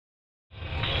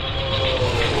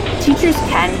Teachers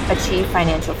can achieve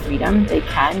financial freedom. They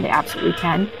absolutely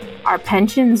can. Our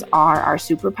pensions are our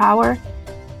superpower.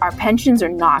 Our pensions are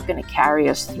not going to carry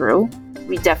us through.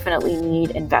 We definitely need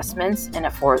investments in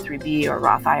a 403B or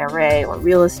Roth IRA or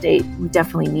real estate. We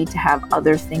definitely need to have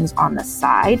other things on the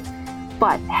side.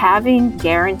 But having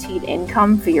guaranteed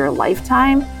income for your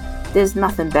lifetime, there's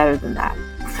nothing better than that.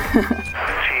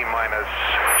 T-minus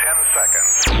 10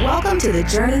 seconds. Welcome to the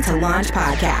Journey to Launch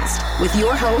podcast with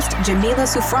your host, Jamila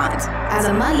Souffrant. As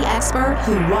a money expert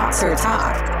who walks her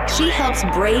talk, she helps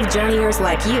brave journeyers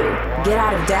like you get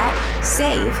out of debt,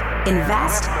 save,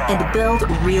 invest, and build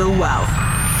real wealth.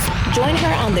 Join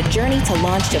her on the journey to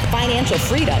launch to financial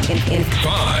freedom in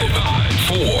 5,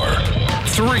 4,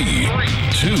 3,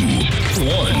 2,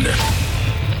 1.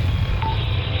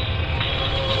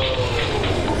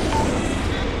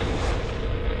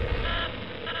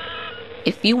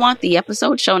 If you want the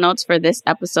episode show notes for this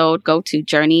episode, go to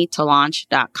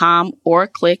journeytolaunch.com or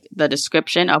click the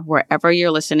description of wherever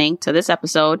you're listening to this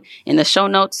episode. In the show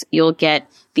notes, you'll get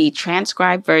the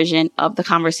transcribed version of the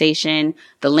conversation,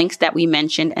 the links that we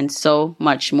mentioned, and so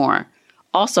much more.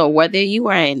 Also, whether you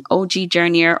are an OG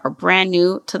journeyer or brand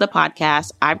new to the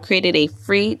podcast, I've created a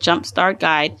free jumpstart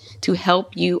guide to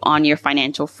help you on your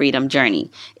financial freedom journey.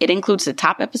 It includes the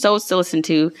top episodes to listen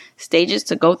to, stages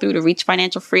to go through to reach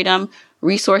financial freedom,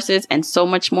 resources, and so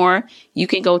much more. You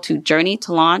can go to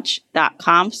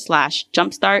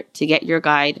journeytolaunch.com/jumpstart to get your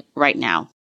guide right now.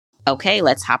 Okay,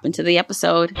 let's hop into the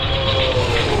episode.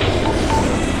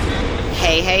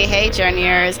 Hey,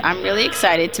 journeyers. I'm really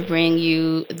excited to bring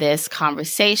you this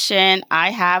conversation. I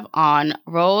have on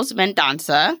Rose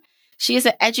Mendonca. She is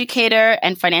an educator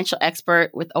and financial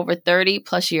expert with over 30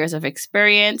 plus years of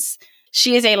experience.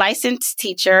 She is a licensed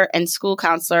teacher and school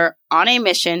counselor on a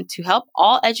mission to help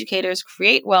all educators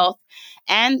create wealth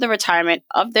and the retirement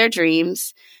of their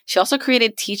dreams. She also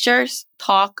created Teachers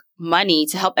Talk Money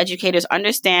to help educators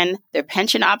understand their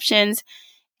pension options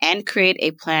and create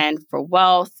a plan for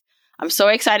wealth. I'm so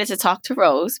excited to talk to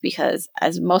Rose because,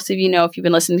 as most of you know, if you've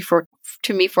been listening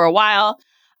to me for a while,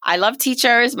 I love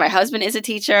teachers. My husband is a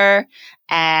teacher.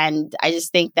 And I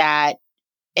just think that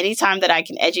anytime that I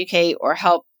can educate or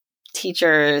help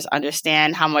teachers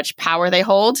understand how much power they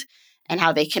hold and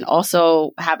how they can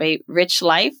also have a rich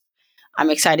life, I'm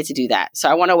excited to do that.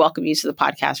 So I want to welcome you to the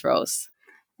podcast, Rose.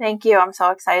 Thank you. I'm so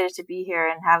excited to be here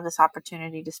and have this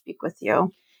opportunity to speak with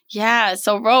you. Yeah.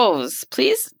 So Rose,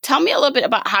 please tell me a little bit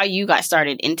about how you got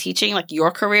started in teaching, like your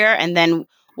career, and then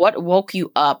what woke you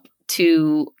up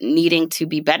to needing to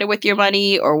be better with your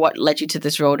money, or what led you to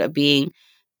this road of being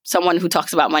someone who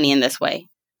talks about money in this way?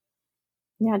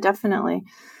 Yeah, definitely.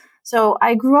 So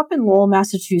I grew up in Lowell,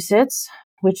 Massachusetts,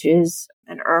 which is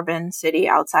an urban city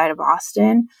outside of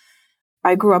Boston.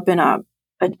 I grew up in an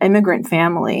immigrant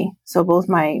family. So both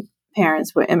my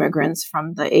parents were immigrants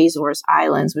from the Azores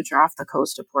Islands, which are off the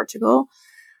coast of Portugal.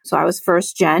 So I was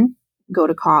first gen, go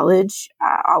to college,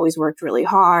 always worked really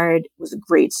hard, was a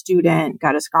great student,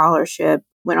 got a scholarship,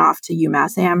 went off to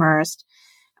UMass Amherst.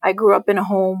 I grew up in a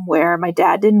home where my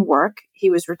dad didn't work. He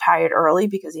was retired early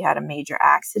because he had a major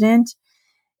accident.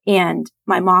 And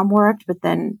my mom worked, but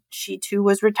then she too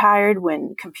was retired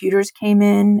when computers came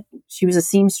in. She was a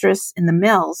seamstress in the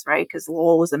mills, right? Because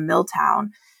Lowell was a mill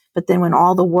town. But then when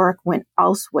all the work went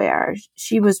elsewhere,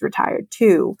 she was retired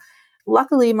too.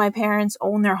 Luckily, my parents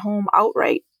owned their home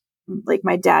outright. Like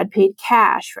my dad paid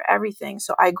cash for everything.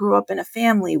 So I grew up in a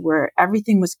family where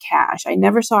everything was cash. I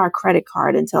never saw a credit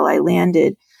card until I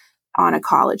landed on a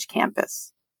college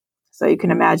campus. So you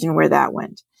can imagine where that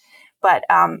went. But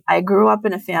I grew up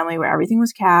in a family where everything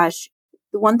was cash.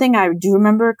 The one thing I do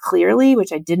remember clearly,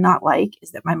 which I did not like,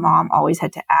 is that my mom always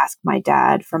had to ask my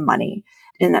dad for money.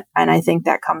 And I think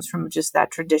that comes from just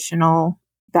that traditional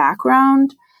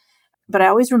background. But I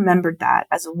always remembered that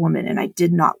as a woman, and I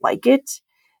did not like it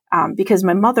because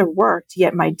my mother worked,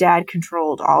 yet my dad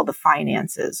controlled all the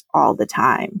finances all the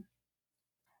time.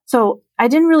 So I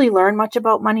didn't really learn much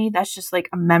about money. That's just like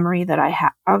a memory that I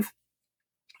have.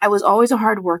 I was always a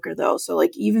hard worker, though. So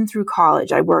like even through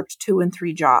college, I worked 2 and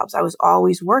 3 jobs. I was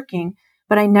always working,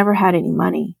 but I never had any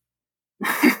money.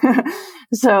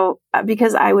 So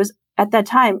because I was at that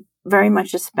time very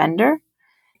much a spender,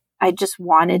 I just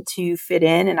wanted to fit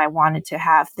in and I wanted to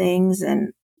have things.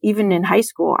 And even in high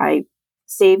school, I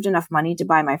saved enough money to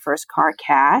buy my first car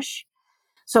cash.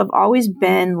 So I've always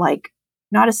been like,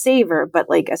 not a saver, but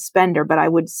like a spender, but I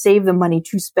would save the money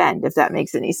to spend, if that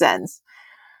makes any sense.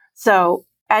 So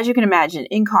as you can imagine,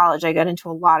 in college, I got into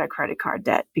a lot of credit card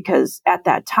debt because at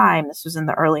that time, this was in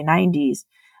the early 90s,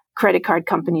 credit card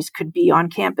companies could be on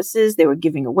campuses. They were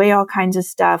giving away all kinds of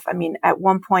stuff. I mean, at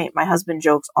one point, my husband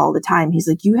jokes all the time. He's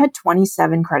like, you had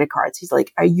 27 credit cards. He's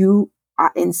like, are you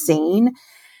insane?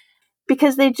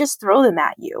 Because they just throw them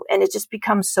at you and it just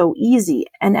becomes so easy.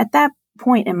 And at that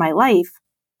point in my life,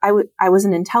 I was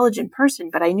an intelligent person,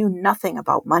 but I knew nothing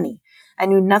about money. I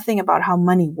knew nothing about how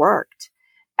money worked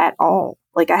at all.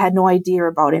 Like I had no idea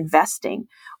about investing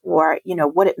or,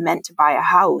 what it meant to buy a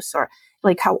house or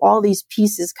like how all these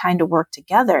pieces kind of work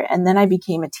together. And then I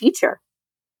became a teacher.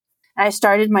 And I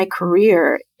started my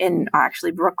career in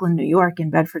actually Brooklyn, New York, in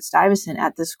Bedford-Stuyvesant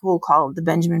at the school called the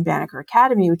Benjamin Banneker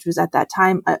Academy, which was at that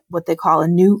time what they call a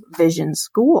New Vision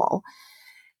school.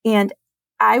 And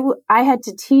I had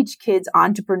to teach kids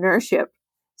entrepreneurship.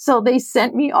 So they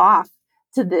sent me off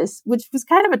to this, which was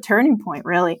kind of a turning point,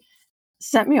 really,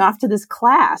 sent me off to this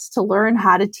class to learn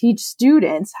how to teach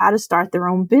students how to start their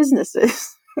own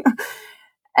businesses.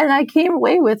 And I came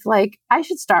away with like, I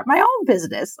should start my own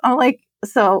business. I'm like,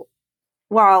 so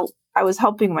while I was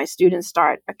helping my students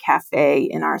start a cafe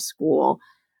in our school,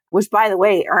 which by the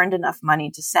way, earned enough money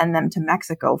to send them to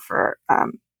Mexico for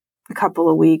a couple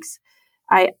of weeks,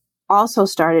 I also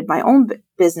started my own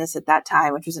business at that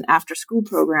time, which was an after-school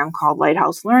program called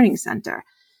Lighthouse Learning Center,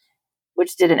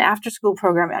 which did an after-school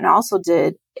program and also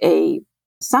did a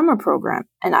summer program.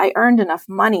 And I earned enough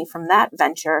money from that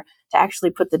venture to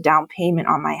actually put the down payment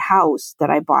on my house that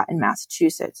I bought in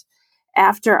Massachusetts.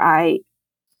 After I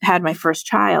had my first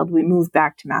child, we moved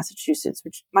back to Massachusetts,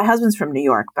 which my husband's from New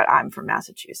York, but I'm from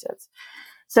Massachusetts.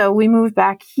 So we moved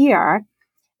back here.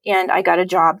 And I got a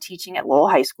job teaching at Lowell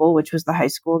High School, which was the high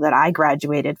school that I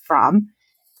graduated from.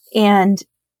 And,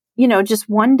 just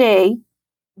one day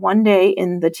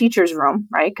in the teacher's room,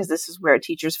 right? Because this is where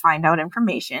teachers find out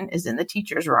information, is in the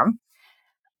teacher's room.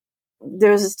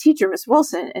 There was this teacher, Miss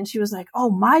Wilson, and she was like,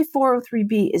 oh, my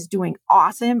 403B is doing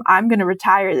awesome. I'm going to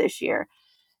retire this year.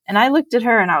 And I looked at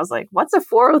her and I was like, what's a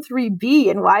 403B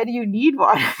and why do you need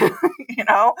one?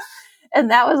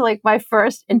 And that was like my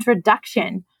first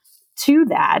introduction to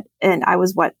that. And I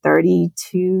was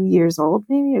 32 years old,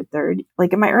 maybe, or 30,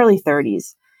 like in my early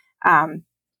 30s. And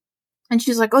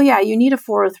she's like, oh yeah, you need a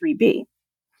 403B.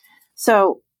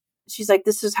 So she's like,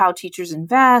 this is how teachers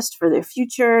invest for their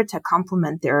future to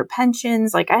complement their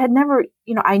pensions. Like I had never,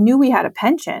 I knew we had a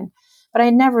pension, but I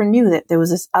never knew that there was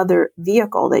this other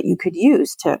vehicle that you could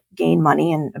use to gain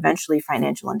money and eventually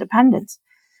financial independence.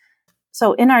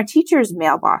 So in our teachers'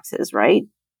 mailboxes, right,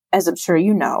 as I'm sure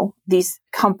you know, these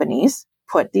companies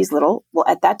put these little, well,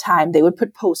 at that time, they would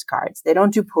put postcards. They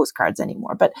don't do postcards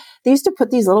anymore, but they used to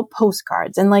put these little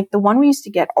postcards. And like the one we used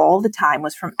to get all the time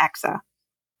was from EXA.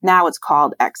 Now it's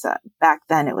called EXA. Back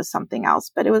then it was something else,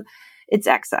 but it's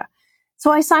EXA.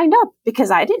 So I signed up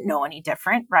because I didn't know any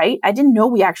different, right? I didn't know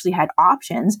we actually had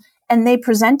options. And they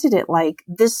presented it like,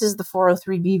 this is the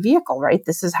 403B vehicle, right?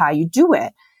 This is how you do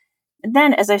it. And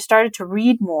then as I started to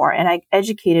read more and I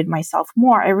educated myself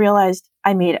more, I realized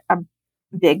I made a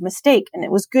big mistake. And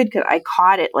it was good because I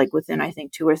caught it like within, I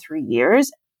think, 2 or 3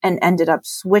 years and ended up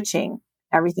switching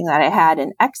everything that I had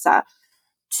in EXA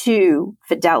to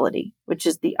Fidelity, which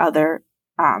is the other.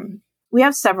 We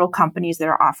have several companies that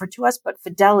are offered to us, but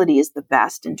Fidelity is the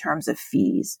best in terms of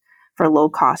fees for low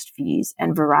cost fees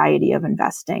and variety of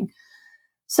investing.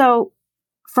 So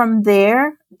from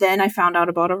there, then I found out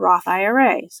about a Roth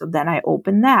IRA. So then I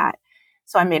opened that.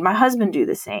 So I made my husband do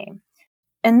the same.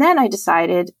 And then I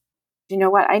decided, you know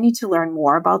what? I need to learn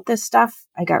more about this stuff.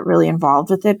 I got really involved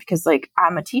with it because like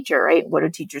I'm a teacher, right? What do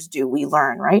teachers do? We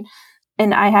learn, right?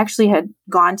 And I actually had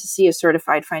gone to see a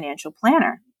certified financial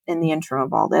planner in the interim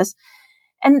of all this.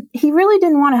 And he really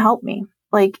didn't want to help me.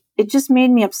 Like it just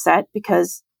made me upset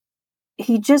because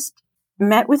he just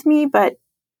met with me, but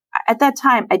at that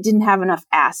time, I didn't have enough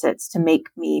assets to make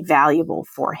me valuable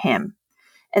for him.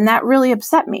 And that really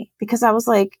upset me because I was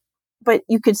like, but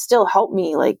you could still help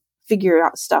me like figure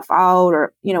out stuff out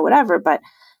or, whatever. But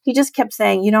he just kept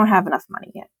saying, you don't have enough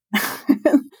money yet.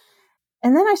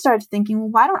 And then I started thinking,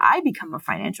 well, why don't I become a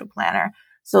financial planner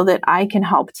so that I can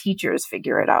help teachers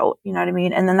figure it out? You know what I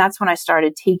mean? And then that's when I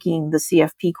started taking the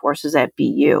CFP courses at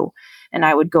BU and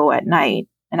I would go at night.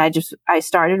 And I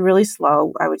started really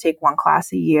slow. I would take one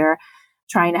class a year,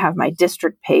 trying to have my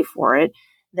district pay for it.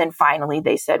 Then finally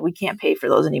they said, we can't pay for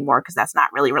those anymore because that's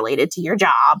not really related to your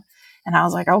job. And I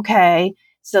was like, okay.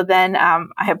 So then I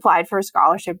applied for a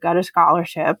scholarship, got a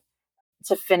scholarship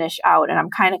to finish out. And I'm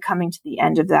kind of coming to the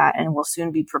end of that and will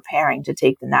soon be preparing to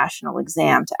take the national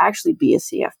exam to actually be a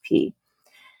CFP.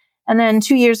 And then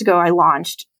 2 years ago, I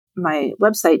launched my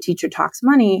website, Teacher Talks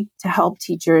Money, to help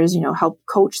teachers, help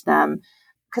coach them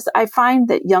because I find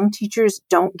that young teachers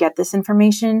don't get this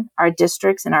information. Our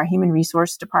districts and our human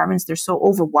resource departments, they're so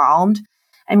overwhelmed.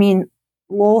 I mean,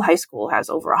 Lowell High School has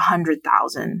over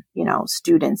 100,000,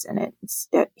 students in it. It's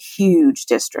a huge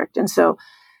district. And so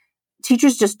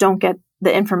teachers just don't get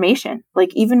the information.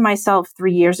 Like even myself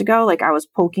 3 years ago, like I was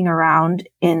poking around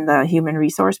in the human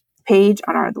resource page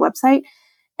on our website,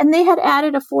 and they had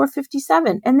added a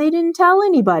 457 and they didn't tell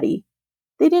anybody.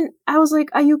 I was like,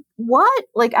 are you what?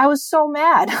 Like, I was so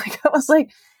mad.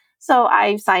 So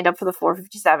I signed up for the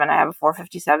 457. I have a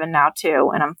 457 now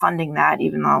too. And I'm funding that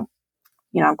even though,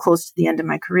 I'm close to the end of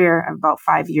my career. I'm about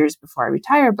 5 years before I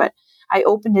retire, but I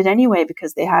opened it anyway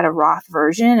because they had a Roth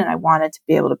version and I wanted to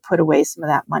be able to put away some of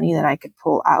that money that I could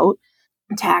pull out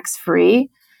tax free.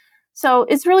 So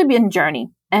it's really been a journey.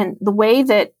 And the way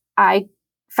that I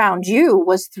found you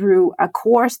was through a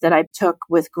course that I took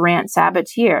with Grant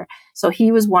Sabatier. So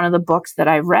he was one of the books that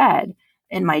I read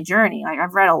in my journey. Like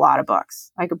I've read a lot of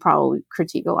books. I could probably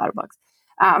critique a lot of books.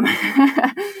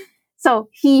 So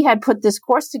he had put this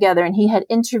course together and he had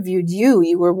interviewed you.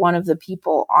 You were one of the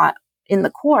people in the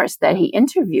course that he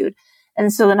interviewed.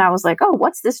 And so then I was like, oh,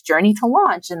 what's this journey to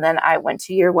launch? And then I went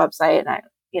to your website and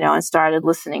and started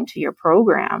listening to your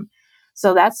program.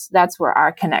 So that's where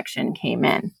our connection came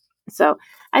in. So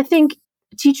I think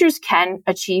teachers can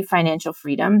achieve financial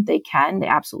freedom. They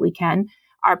absolutely can.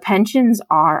 Our pensions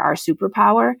are our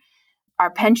superpower.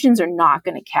 Our pensions are not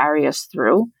going to carry us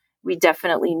through. We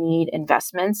definitely need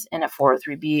investments in a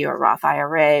 403B or Roth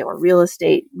IRA or real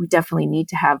estate. We definitely need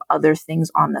to have other things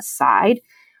on the side.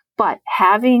 But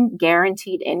having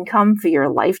guaranteed income for your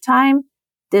lifetime,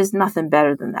 there's nothing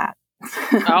better than that.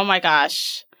 Oh my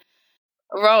gosh.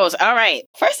 Rose, all right.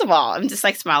 First of all, I'm just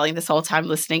like smiling this whole time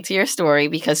listening to your story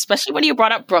because especially when you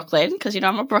brought up Brooklyn, because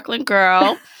I'm a Brooklyn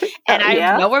girl and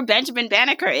I know where Benjamin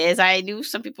Banneker is. I knew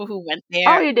some people who went there.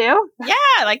 Oh, you do?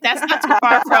 Yeah, like that's not too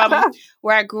far from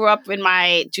where I grew up in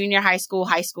my junior high school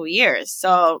years.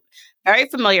 So very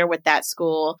familiar with that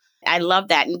school. I love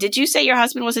that. And did you say your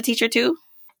husband was a teacher too?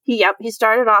 He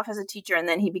started off as a teacher and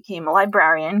then he became a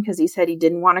librarian because he said he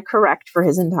didn't want to correct for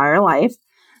his entire life.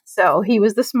 So he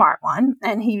was the smart one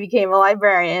and he became a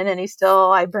librarian and he's still a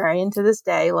librarian to this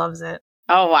day. Loves it.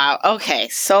 Oh, wow. Okay.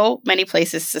 So many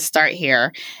places to start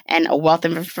here and a wealth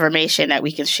of information that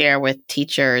we can share with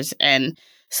teachers. And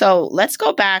so let's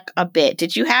go back a bit.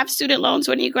 Did you have student loans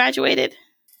when you graduated?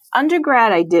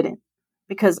 Undergrad, I didn't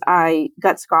because I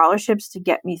got scholarships to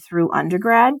get me through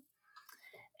undergrad.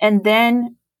 And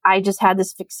then I just had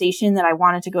this fixation that I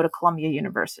wanted to go to Columbia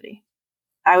University.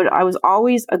 I was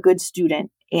always a good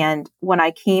student. And when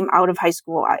I came out of high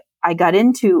school, I got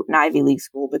into an Ivy League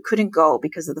school, but couldn't go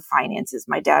because of the finances.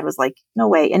 My dad was like, no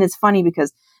way. And it's funny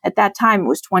because at that time it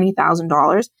was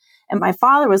 $20,000. And my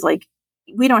father was like,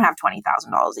 we don't have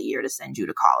 $20,000 a year to send you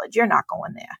to college. You're not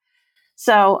going there.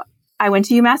 So I went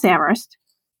to UMass Amherst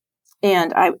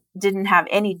and I didn't have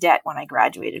any debt when I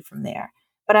graduated from there.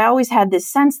 But I always had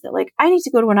this sense that like, I need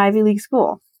to go to an Ivy League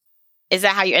school. Is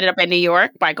that how you ended up in New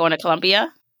York by going to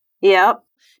Columbia? Yep.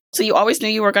 So you always knew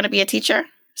you were going to be a teacher?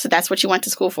 So that's what you went to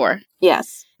school for?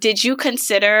 Yes. Did you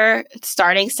consider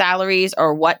starting salaries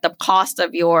or what the cost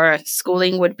of your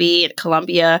schooling would be at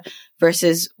Columbia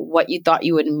versus what you thought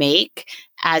you would make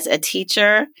as a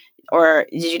teacher? Or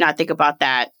did you not think about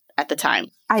that at the time?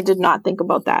 I did not think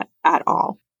about that at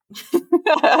all.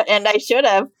 And I should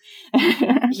have.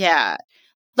 Yeah.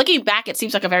 Looking back, it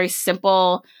seems like a very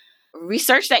simple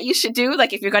research that you should do.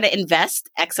 Like if you're going to invest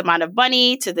X amount of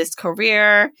money to this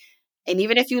career, and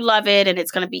even if you love it and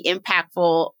it's going to be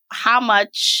impactful, how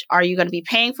much are you going to be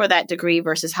paying for that degree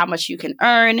versus how much you can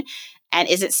earn? And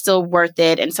is it still worth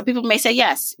it? And some people may say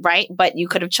yes, right? But you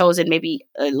could have chosen maybe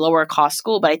a lower cost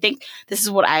school. But I think this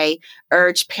is what I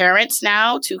urge parents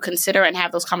now to consider and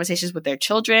have those conversations with their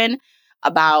children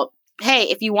about, hey,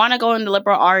 if you want to go into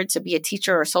liberal arts to be a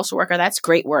teacher or a social worker, that's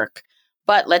great work.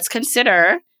 But let's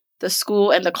consider the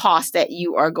school and the cost that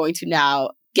you are going to now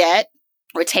get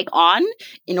or take on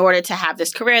in order to have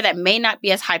this career that may not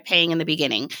be as high paying in the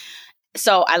beginning.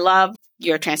 So I love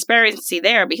your transparency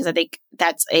there because I think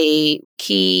that's a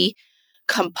key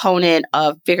component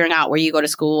of figuring out where you go to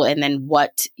school and then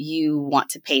what you want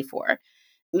to pay for.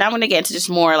 Now I'm going to get into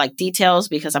just more like details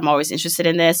because I'm always interested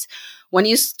in this. When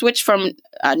you switched from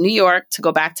New York to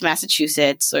go back to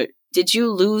Massachusetts, or did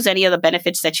you lose any of the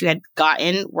benefits that you had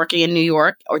gotten working in New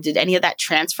York, or did any of that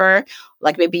transfer,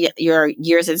 like maybe your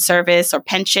years in service or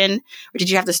pension, or did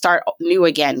you have to start new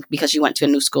again because you went to a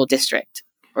new school district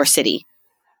or city?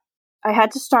 I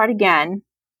had to start again.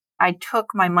 I took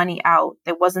my money out.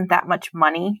 There wasn't that much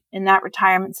money in that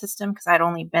retirement system because I'd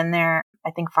only been there,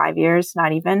 I think, 5 years,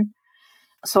 not even.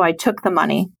 So I took the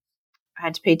money. I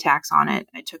had to pay tax on it.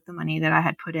 I took the money that I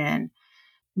had put in.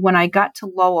 When I got to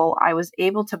Lowell, I was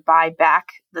able to buy back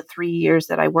the 3 years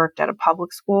that I worked at a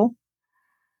public school.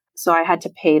 So I had to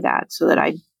pay that so that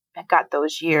I got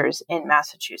those years in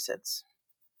Massachusetts.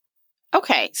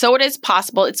 Okay, so it is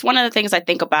possible. It's one of the things I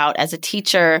think about as a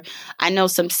teacher. I know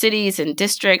some cities and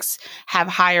districts have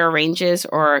higher ranges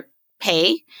or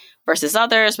pay versus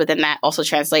others, but then that also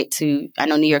translates to, I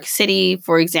know New York City,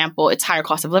 for example, it's higher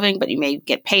cost of living, but you may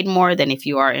get paid more than if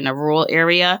you are in a rural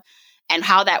area. And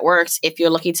how that works, if you're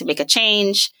looking to make a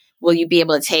change, will you be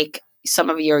able to take some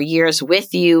of your years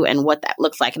with you and what that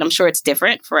looks like? And I'm sure it's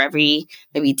different for every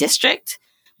maybe district,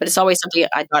 but it's always something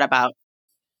I thought about.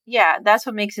 Yeah, that's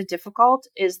what makes it difficult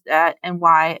is that, and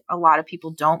why a lot of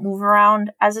people don't move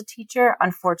around as a teacher.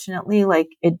 Unfortunately, like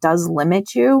it does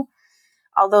limit you,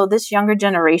 although this younger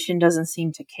generation doesn't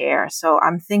seem to care. So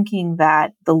I'm thinking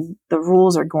that the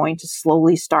rules are going to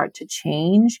slowly start to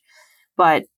change,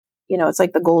 but it's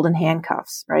like the golden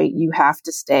handcuffs, right? You have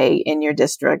to stay in your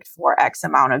district for X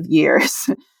amount of years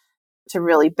to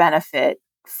really benefit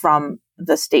from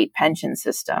the state pension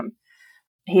system.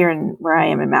 Here where I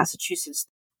am in Massachusetts,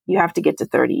 you have to get to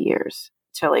 30 years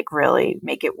to like really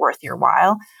make it worth your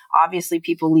while. Obviously,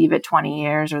 people leave at 20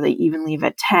 years or they even leave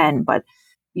at 10, but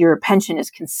your pension is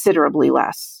considerably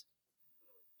less.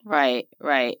 Right,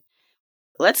 right.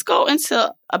 Let's go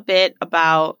into a bit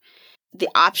about the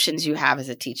options you have as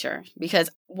a teacher. Because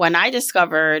when I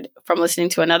discovered from listening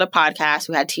to another podcast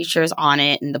who had teachers on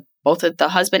it, and both of the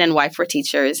husband and wife were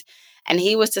teachers, and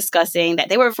he was discussing that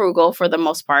they were frugal for the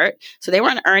most part. So they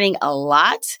weren't earning a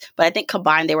lot, but I think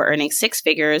combined they were earning six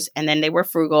figures and then they were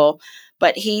frugal.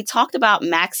 But he talked about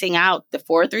maxing out the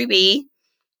 403B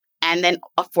and then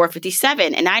a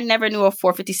 457. And I never knew a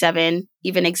 457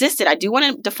 even existed. I do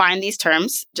want to define these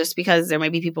terms just because there may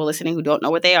be people listening who don't know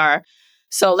what they are.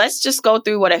 So let's just go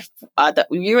through what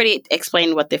we already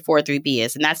explained what the 403B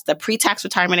is, and that's the pre-tax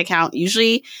retirement account,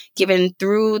 usually given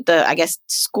through the, I guess,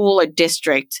 school or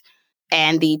district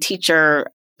and the teacher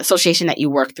association that you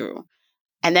work through.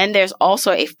 And then there's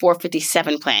also a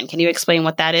 457 plan. Can you explain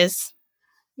what that is?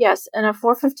 Yes, and a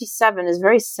 457 is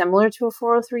very similar to a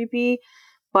 403B,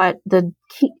 but the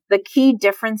key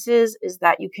difference is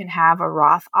that you can have a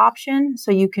Roth option,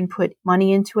 so you can put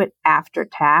money into it after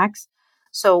tax.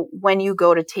 So when you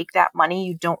go to take that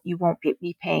money, you won't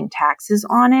be paying taxes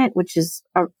on it, which is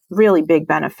a really big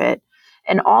benefit.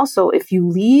 And also, if you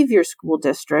leave your school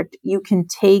district, you can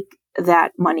take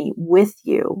that money with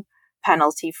you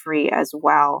penalty free as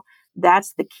well.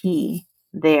 That's the key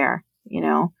there,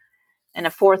 and a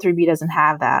 403B doesn't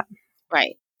have that.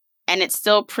 Right. And it's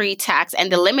still pre-tax,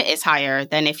 and the limit is higher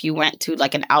than if you went to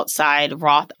like an outside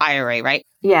Roth IRA, right?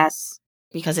 Yes.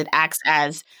 Because it acts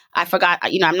as, I forgot,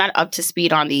 I'm not up to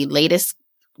speed on the latest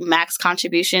max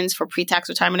contributions for pre-tax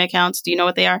retirement accounts. Do you know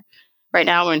what they are right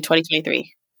now? We're in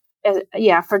 2023.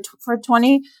 Yeah, for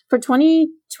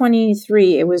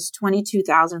 2023, it was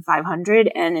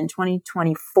 22,500, and in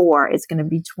 2024, it's going to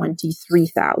be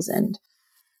 23,000.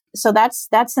 So that's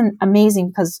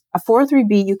amazing because a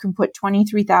 403B, you can put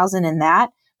 23,000 in that,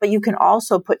 but you can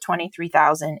also put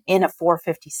 23,000 in a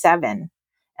 457.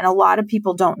 And a lot of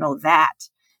people don't know that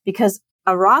because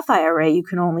a Roth IRA, you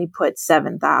can only put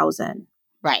 7,000.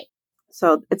 Right.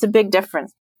 So it's a big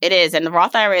difference. It is. And the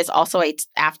Roth IRA is also a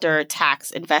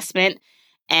after-tax investment.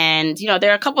 And,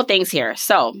 there are a couple things here.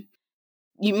 So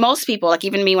most people, like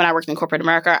even me when I worked in corporate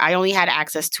America, I only had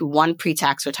access to one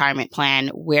pre-tax retirement plan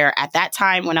where at that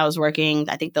time when I was working,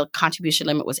 I think the contribution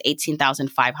limit was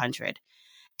 $18,500.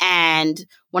 And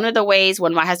one of the ways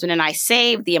when my husband and I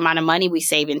saved the amount of money we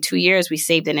saved in 2 years, we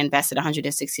saved and invested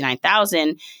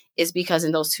 $169,000 is because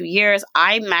in those 2 years,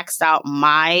 I maxed out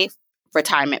my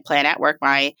retirement plan at work,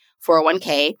 my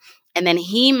 401k, and then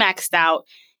he maxed out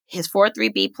his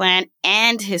 403B plan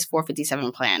and his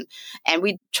 457 plan. And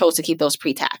we chose to keep those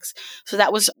pre-tax. So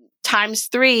that was times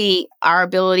 3, our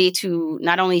ability to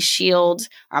not only shield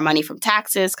our money from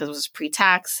taxes because it was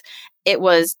pre-tax, it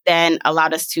was then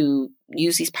allowed us to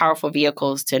use these powerful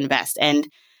vehicles to invest. And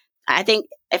I think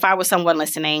if I was someone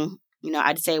listening,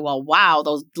 I'd say, well, wow,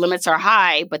 those limits are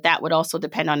high, but that would also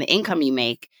depend on the income you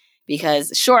make.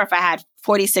 Because sure, if I had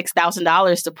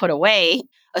 $46,000 to put away,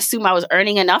 assume I was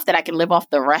earning enough that I can live off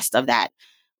the rest of that.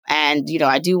 And,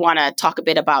 I do want to talk a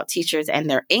bit about teachers and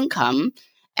their income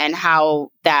and how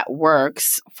that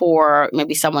works for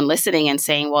maybe someone listening and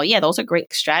saying, well, yeah, those are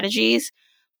great strategies,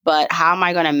 but how am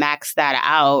I going to max that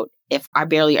out if I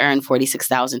barely earn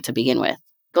 $46,000 to begin with?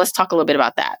 Let's talk a little bit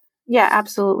about that. Yeah,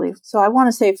 absolutely. So I want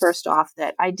to say first off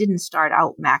that I didn't start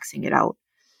out maxing it out.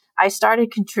 I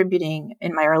started contributing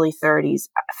in my early 30s,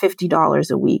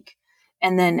 $50 a week.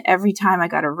 And then every time I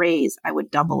got a raise, I would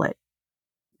double it.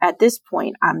 At this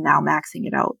point, I'm now maxing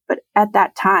it out. But at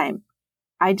that time,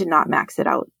 I did not max it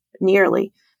out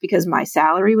nearly because my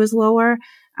salary was lower.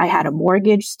 I had a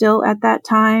mortgage still at that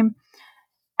time.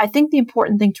 I think the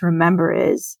important thing to remember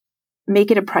is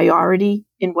make it a priority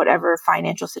in whatever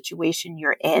financial situation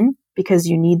you're in because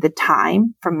you need the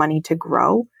time for money to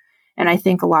grow. And I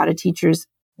think a lot of teachers,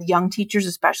 young teachers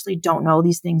especially, don't know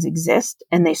these things exist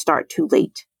and they start too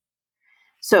late.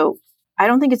 So I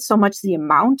don't think it's so much the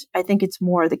amount. I think it's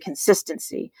more the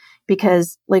consistency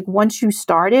because like once you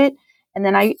start it, and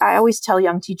then I always tell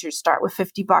young teachers, start with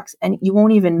 $50 and you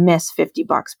won't even miss $50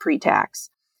 pre-tax.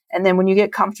 And then when you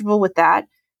get comfortable with that,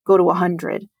 go to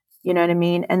 100, you know what I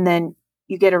mean? And then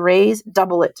you get a raise,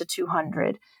 double it to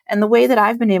 200. And the way that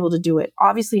I've been able to do it,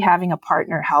 obviously having a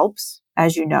partner helps,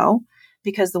 as you know,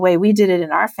 because the way we did it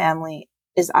in our family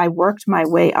is I worked my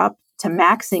way up to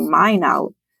maxing mine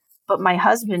out, but my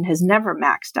husband has never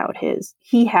maxed out his.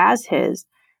 He has his,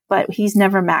 but he's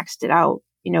never maxed it out.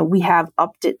 You know, we have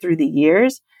upped it through the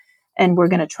years and we're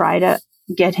going to try to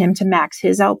get him to max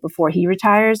his out before he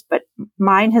retires. But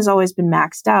mine has always been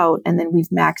maxed out. And then we've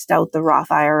maxed out the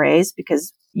Roth IRAs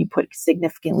because you put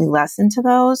significantly less into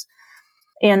those.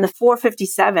 And the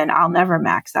 457, I'll never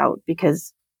max out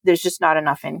because there's just not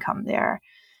enough income there.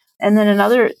 And then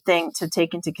another thing to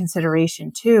take into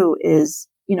consideration too is,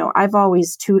 you know, I've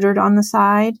always tutored on the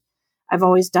side. I've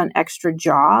always done extra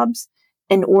jobs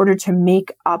in order to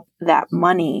make up that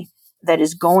money that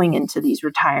is going into these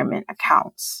retirement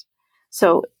accounts.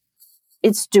 So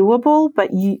it's doable, but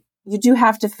you do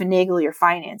have to finagle your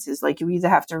finances. Like you either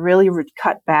have to really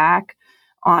cut back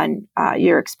on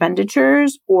your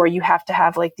expenditures, or you have to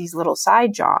have like these little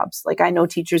side jobs. Like I know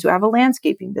teachers who have a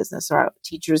landscaping business, or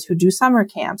teachers who do summer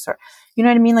camps, or you know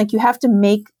what I mean? Like you have to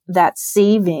make that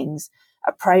savings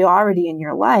a priority in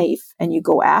your life and you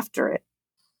go after it.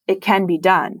 It can be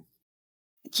done.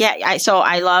 Yeah. So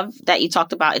I love that you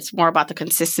talked about it's more about the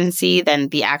consistency than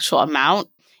the actual amount.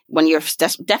 When you're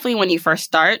definitely when you first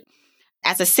start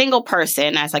as a single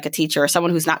person, as like a teacher or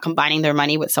someone who's not combining their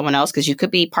money with someone else, because you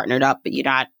could be partnered up, but you're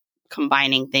not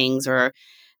combining things or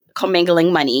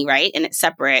commingling money, right? And it's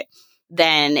separate.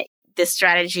 Then this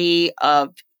strategy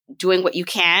of doing what you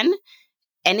can,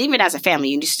 and even as a family,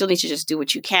 you still need to just do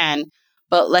what you can.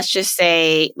 But let's just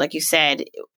say, like you said,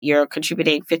 you're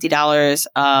contributing $50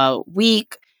 a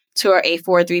week to a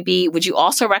 403B. Would you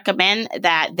also recommend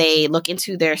that they look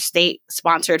into their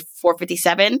state-sponsored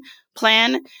 457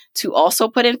 plan to also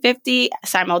put in 50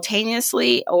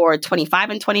 simultaneously, or 25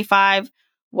 and 25?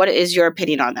 What is your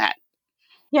opinion on that?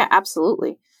 Yeah,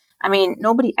 absolutely. I mean,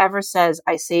 nobody ever says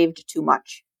I saved too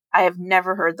much. I have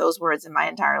never heard those words in my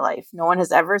entire life. No one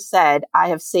has ever said I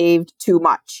have saved too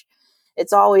much.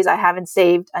 It's always I haven't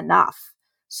saved enough.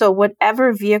 So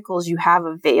whatever vehicles you have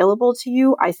available to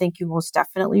you, I think you most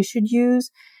definitely should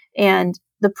use. And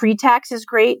the pre-tax is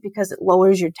great because it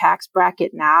lowers your tax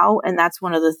bracket now. And that's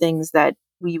one of the things that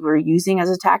we were using as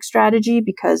a tax strategy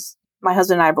because my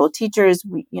husband and I are both teachers.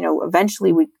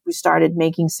 Eventually we started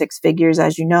making six figures,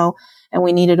 as you know, and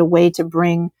we needed a way to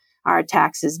bring our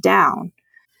taxes down.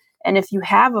 And if you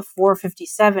have a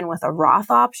 457 with a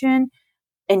Roth option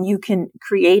and you can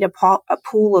create a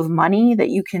pool of money that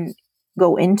you can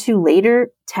go into later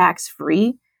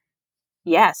tax-free,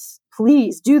 yes,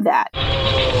 please do that.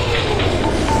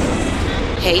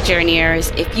 Hey,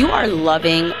 Journeyers, if you are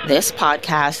loving this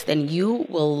podcast, then you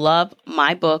will love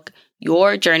my book,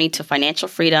 Your Journey to Financial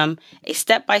Freedom, a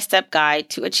step-by-step guide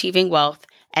to achieving wealth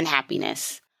and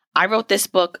happiness. I wrote this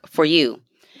book for you.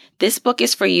 This book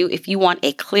is for you if you want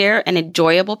a clear and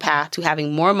enjoyable path to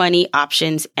having more money,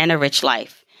 options, and a rich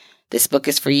life. This book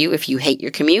is for you if you hate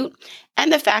your commute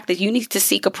and the fact that you need to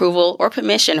seek approval or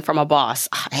permission from a boss.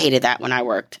 I hated that when I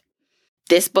worked.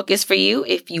 This book is for you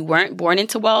if you weren't born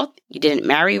into wealth, you didn't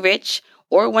marry rich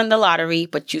or win the lottery,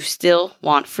 but you still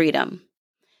want freedom.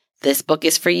 This book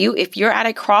is for you if you're at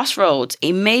a crossroads,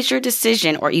 a major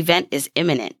decision or event is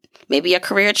imminent. Maybe a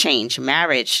career change,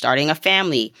 marriage, starting a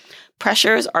family.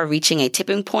 Pressures are reaching a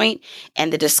tipping point,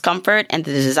 and the discomfort and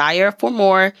the desire for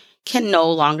more can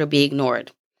no longer be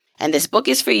ignored. And this book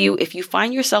is for you if you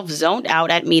find yourself zoned out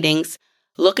at meetings,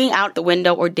 looking out the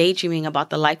window or daydreaming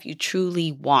about the life you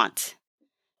truly want.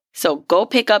 So go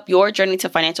pick up Your Journey to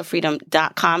Financial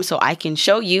Freedom.com so I can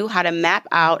show you how to map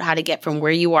out how to get from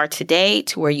where you are today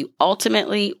to where you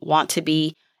ultimately want to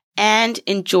be and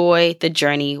enjoy the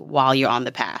journey while you're on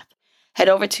the path. Head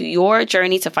over to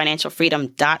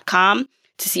yourjourneytofinancialfreedom.com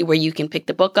to see where you can pick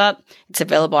the book up. It's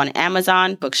available on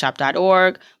Amazon,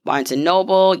 bookshop.org, Barnes &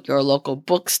 Noble, your local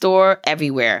bookstore,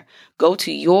 everywhere. Go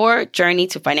to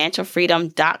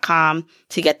yourjourneytofinancialfreedom.com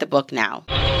to get the book now.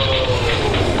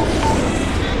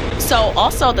 So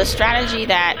also the strategy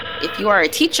that if you are a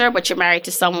teacher, but you're married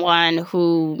to someone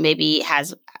who maybe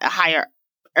has a higher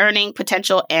earning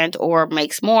potential and or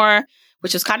makes more,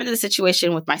 which was kind of the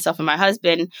situation with myself and my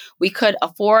husband, we could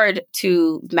afford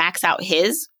to max out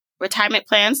his retirement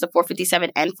plans, the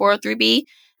 457 and 403B,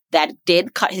 that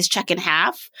did cut his check in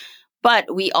half.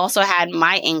 But we also had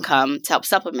my income to help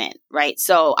supplement, right?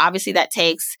 So obviously that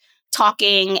takes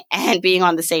talking and being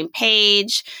on the same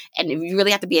page. And you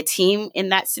really have to be a team in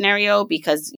that scenario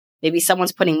because maybe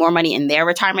someone's putting more money in their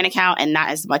retirement account and not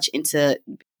as much into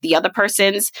the other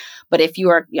person's. But if you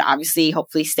are obviously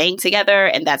hopefully staying together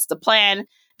and that's the plan,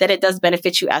 then it does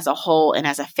benefit you as a whole and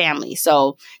as a family.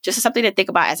 So just something to think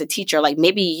about as a teacher, like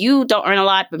maybe you don't earn a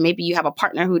lot, but maybe you have a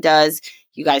partner who does.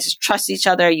 You guys trust each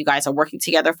other. You guys are working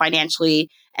together financially.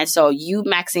 And so you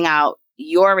maxing out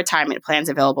your retirement plans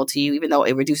available to you, even though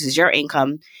it reduces your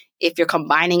income. If you're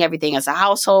combining everything as a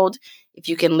household, if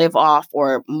you can live off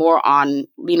or more on,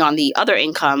 lean on the other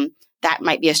income, that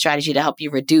might be a strategy to help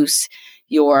you reduce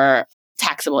your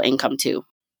taxable income too.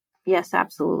 Yes,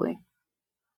 absolutely.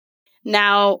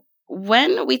 Now,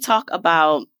 when we talk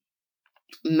about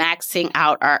maxing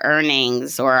out our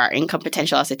earnings or our income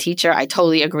potential as a teacher, I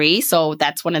totally agree. So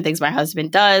that's one of the things my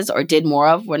husband does or did more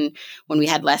of when we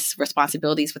had less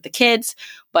responsibilities with the kids.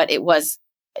 But it was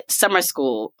summer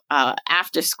school,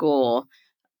 after school,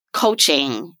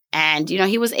 coaching, and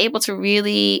he was able to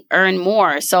really earn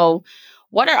more. So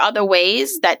what are other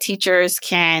ways that teachers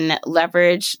can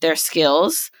leverage their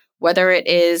skills, whether it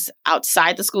is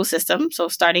outside the school system, so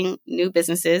starting new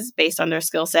businesses based on their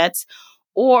skill sets,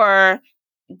 or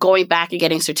going back and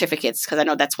getting certificates? Because I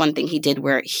know that's one thing he did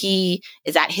where he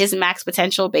is at his max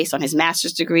potential based on his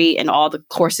master's degree and all the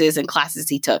courses and classes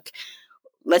he took.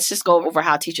 Let's just go over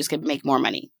how teachers can make more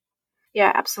money.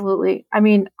 Yeah, absolutely. I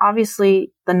mean,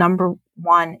 obviously, the number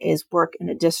one is work in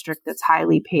a district that's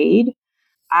highly paid.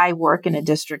 I work in a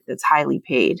district that's highly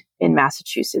paid in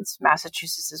Massachusetts.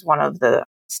 Massachusetts is one of the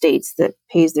states that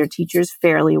pays their teachers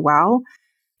fairly well.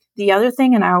 The other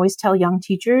thing, and I always tell young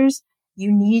teachers,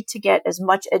 you need to get as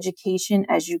much education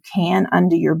as you can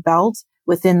under your belt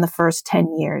within the first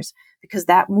 10 years, because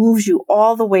that moves you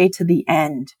all the way to the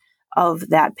end of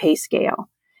that pay scale.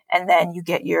 And then you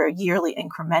get your yearly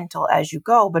incremental as you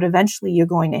go, but eventually you're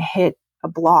going to hit a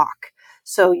block.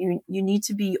 So you need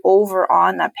to be over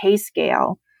on that pay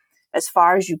scale as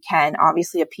far as you can.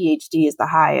 Obviously, a PhD is the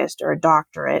highest, or a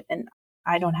doctorate. And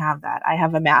I don't have that. I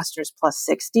have a master's plus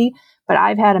 60, but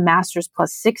I've had a master's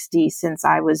plus 60 since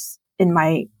I was in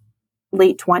my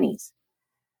late 20s.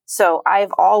 So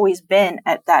I've always been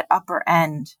at that upper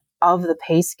end of the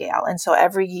pay scale. And so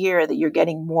every year that you're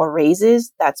getting more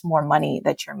raises, that's more money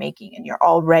that you're making, and you're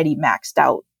already maxed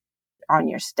out on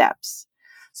your steps.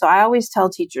 So I always tell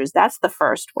teachers that's the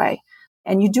first way.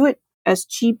 And you do it as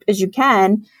cheap as you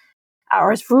can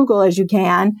or as frugal as you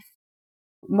can.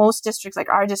 Most districts, like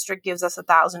our district, gives us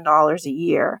 $1,000 a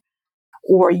year.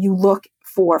 Or you look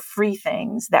for free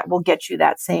things that will get you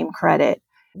that same credit.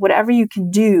 Whatever you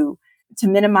can do to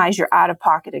minimize your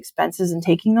out-of-pocket expenses in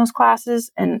taking those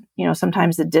classes. And,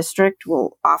 sometimes the district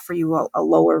will offer you a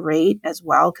lower rate as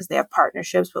well because they have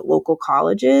partnerships with local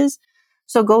colleges.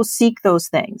 So go seek those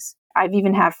things. I've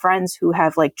even had friends who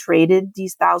have traded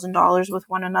these $1,000 with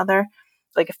one another.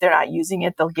 Like if they're not using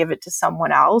it, they'll give it to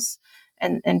someone else.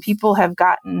 And people have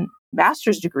gotten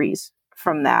master's degrees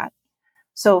from that.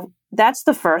 So that's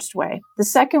the first way. The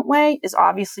second way is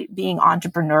obviously being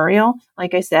entrepreneurial.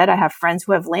 Like I said, I have friends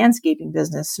who have landscaping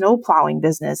business, snow plowing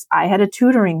business. I had a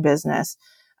tutoring business.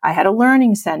 I had a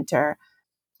learning center.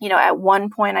 At one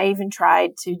point, I even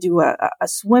tried to do a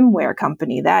swimwear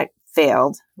company that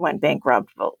failed, went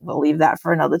bankrupt. We'll leave that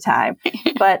for another time.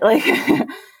 But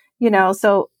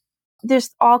so there's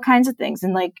all kinds of things.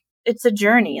 And it's a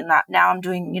journey. And that now I'm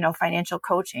doing, financial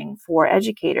coaching for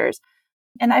educators.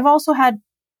 And I've also had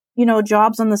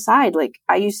jobs on the side. Like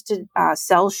I used to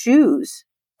sell shoes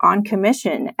on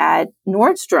commission at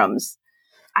Nordstrom's.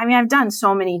 I mean, I've done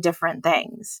so many different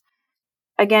things.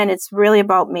 Again, it's really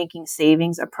about making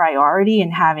savings a priority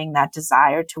and having that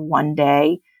desire to one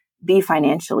day be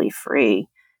financially free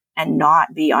and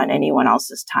not be on anyone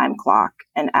else's time clock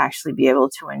and actually be able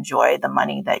to enjoy the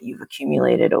money that you've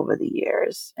accumulated over the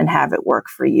years and have it work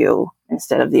for you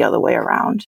instead of the other way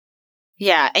around.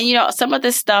 Yeah. And, some of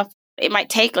this stuff, it might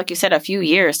take, like you said, a few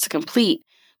years to complete,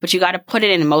 but you got to put it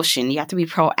in motion. You have to be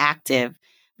proactive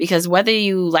because whether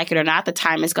you like it or not, the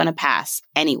time is going to pass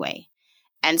anyway.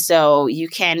 And so you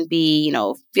can be,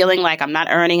 feeling like I'm not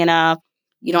earning enough.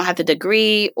 You don't have the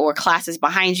degree or classes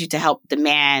behind you to help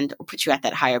demand or put you at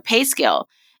that higher pay scale.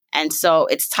 And so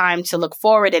it's time to look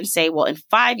forward and say, well, in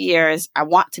 5 years, I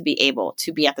want to be able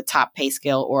to be at the top pay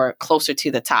scale or closer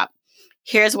to the top.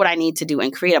 Here's what I need to do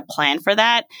and create a plan for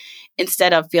that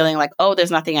instead of feeling like, oh, there's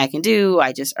nothing I can do.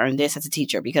 I just earned this as a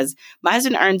teacher, because my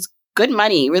husband earns good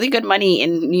money, really good money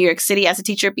in New York City as a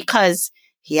teacher because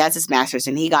he has his master's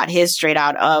and he got his straight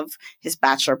out of his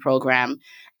bachelor program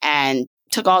and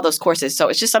took all those courses. So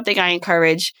it's just something I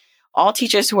encourage all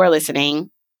teachers who are listening,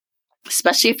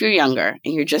 especially if you're younger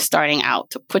and you're just starting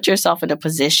out, to put yourself in a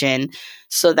position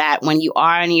so that when you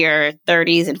are in your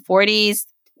 30s and 40s,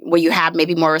 where you have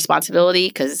maybe more responsibility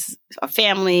because a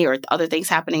family or other things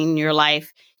happening in your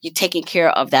life, you're taking care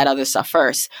of that other stuff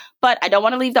first. But I don't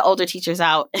want to leave the older teachers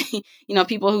out.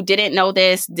 People who didn't know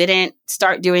this, didn't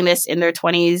start doing this in their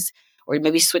 20s, or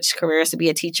maybe switch careers to be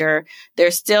a teacher.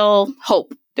 There's still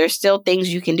hope. There's still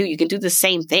things you can do. You can do the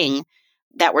same thing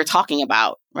that we're talking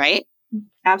about, right?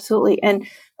 Absolutely. And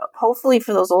hopefully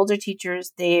for those older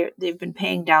teachers, they've been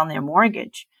paying down their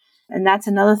mortgage. And that's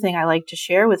another thing I like to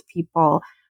share with people.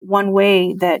 One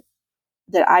way that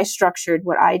I structured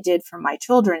what I did for my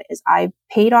children is I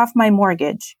paid off my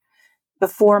mortgage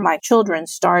before my children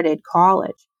started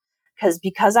college.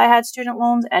 Because I had student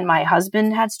loans and my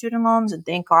husband had student loans, and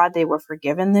thank God they were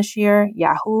forgiven this year.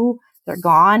 Yahoo, they're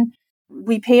gone.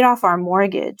 We paid off our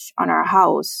mortgage on our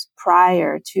house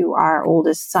prior to our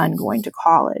oldest son going to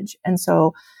college. And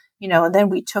so, then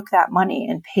we took that money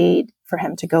and paid for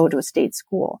him to go to a state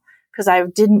school because I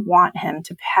didn't want him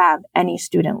to have any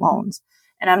student loans.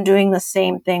 And I'm doing the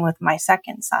same thing with my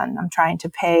second son. I'm trying to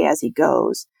pay as he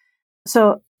goes.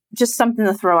 So just something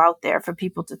to throw out there for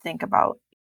people to think about.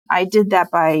 I did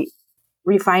that by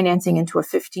refinancing into a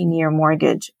 15-year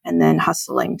mortgage and then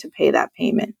hustling to pay that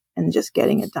payment and just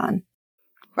getting it done.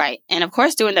 Right. And of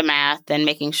course, doing the math and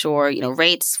making sure,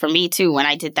 rates for me too, when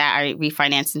I did that, I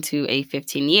refinanced into a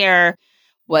 15-year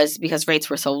was because rates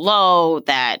were so low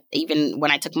that even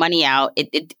when I took money out,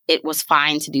 it was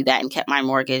fine to do that and kept my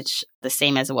mortgage the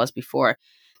same as it was before.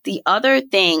 The other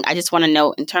thing I just want to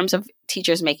note in terms of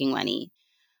teachers making money,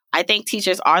 I think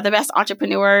teachers are the best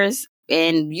entrepreneurs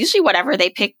in usually whatever they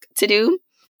pick to do.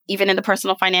 Even in the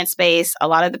personal finance space, a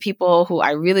lot of the people who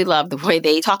I really love the way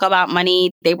they talk about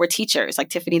money, they were teachers, like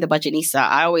Tiffany the Budgetnista.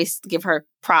 I always give her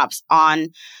props on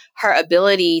her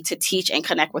ability to teach and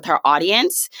connect with her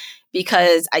audience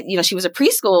because, she was a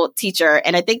preschool teacher.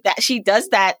 And I think that she does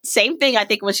that same thing, I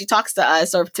think, when she talks to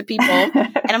us or to people.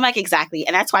 And I'm like, exactly.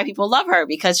 And that's why people love her,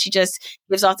 because she just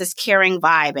gives off this caring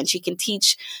vibe and she can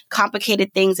teach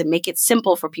complicated things and make it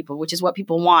simple for people, which is what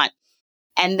people want.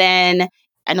 And then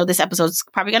I know this episode's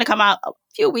probably going to come out a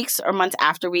few weeks or months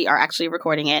after we are actually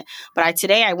recording it. But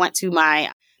today I went to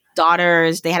my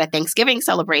daughter's, they had a Thanksgiving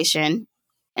celebration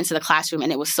into the classroom,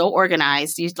 and it was so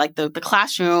organized. Like the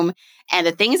classroom and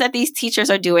the things that these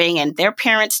teachers are doing and their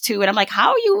parents too. And I'm like,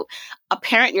 how are you a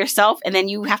parent yourself? And then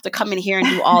you have to come in here and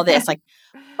do all this.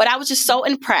 But I was just so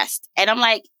impressed. And I'm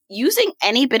like, using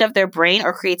any bit of their brain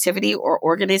or creativity or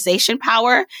organization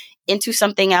power into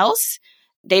something else,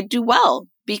 they do well.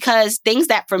 Because things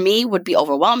that for me would be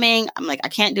overwhelming, I'm like, I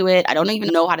can't do it. I don't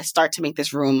even know how to start to make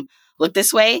this room look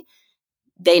this way.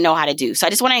 They know how to do. So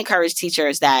I just want to encourage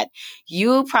teachers that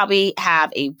you probably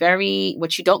have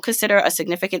what you don't consider a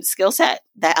significant skill set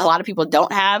that a lot of people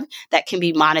don't have that can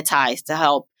be monetized to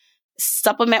help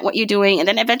supplement what you're doing and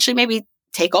then eventually maybe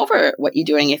take over what you're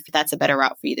doing if that's a better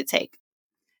route for you to take.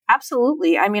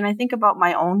 Absolutely. I mean, I think about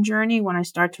my own journey when I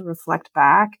start to reflect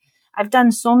back. I've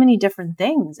done so many different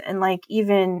things. And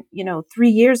even, 3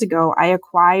 years ago, I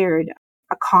acquired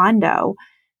a condo,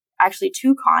 actually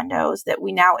 2 condos that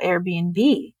we now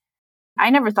Airbnb. I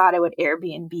never thought I would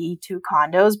Airbnb 2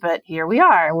 condos, but here we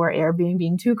are. We're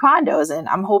Airbnb 2 condos, and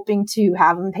I'm hoping to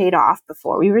have them paid off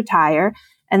before we retire.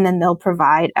 And then they'll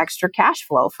provide extra cash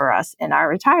flow for us in our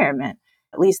retirement.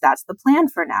 At least that's the plan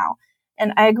for now.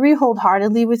 And I agree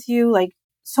wholeheartedly with you.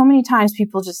 So many times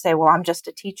people just say, well, I'm just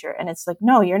a teacher. And it's like,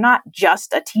 no, you're not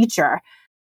just a teacher.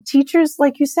 Teachers,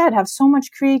 like you said, have so much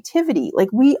creativity.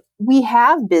 We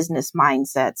have business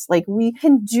mindsets. We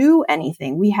can do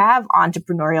anything. We have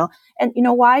entrepreneurial. And you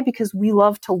know why? Because we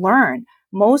love to learn.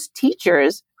 Most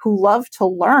teachers who love to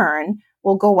learn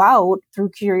will go out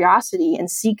through curiosity and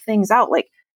seek things out.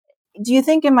 Do you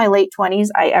think in my late 20s,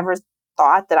 I ever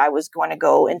thought that I was going to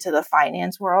go into the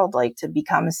finance world, to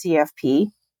become a CFP?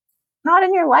 Not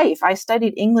in your life. I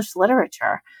studied English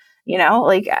literature.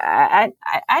 I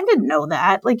didn't know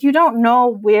that. You don't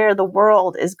know where the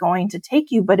world is going to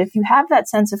take you. But if you have that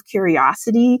sense of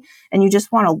curiosity and you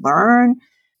just want to learn,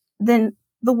 then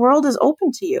the world is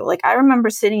open to you. Like I remember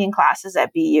sitting in classes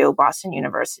at BU, Boston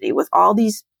University, with all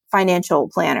these financial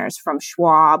planners from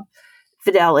Schwab,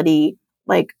 Fidelity,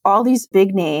 like all these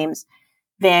big names,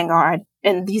 Vanguard,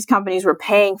 and these companies were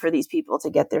paying for these people to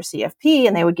get their CFP,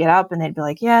 and they would get up and they'd be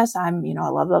like, yes, I'm,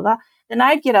 blah, blah, blah. Then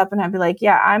I'd get up and I'd be like,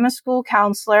 yeah, I'm a school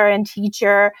counselor and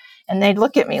teacher. And they'd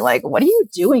look at me like, what are you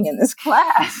doing in this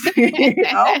class?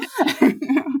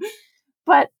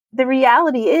 But the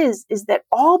reality is that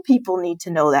all people need to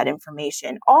know that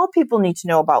information. All people need to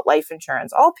know about life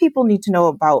insurance. All people need to know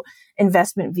about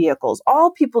investment vehicles.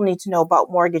 All people need to know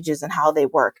about mortgages and how they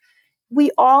work.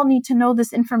 We all need to know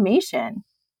this information.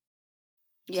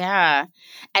 Yeah.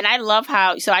 And I love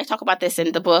so I talk about this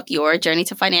in the book, Your Journey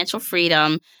to Financial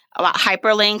Freedom, about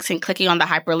hyperlinks and clicking on the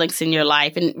hyperlinks in your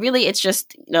life. And really, it's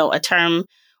just, a term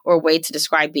or a way to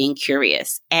describe being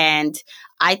curious. And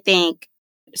I think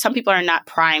some people are not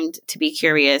primed to be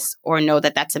curious or know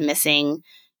that that's a missing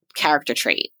character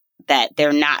trait, that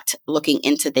they're not looking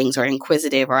into things or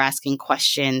inquisitive or asking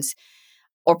questions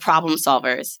or problem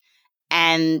solvers.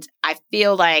 And I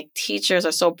feel like teachers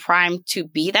are so primed to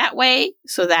be that way,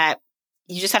 so that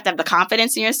you just have to have the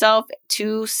confidence in yourself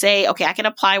to say, okay, I can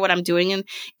apply what I'm doing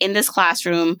in this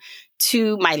classroom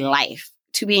to my life,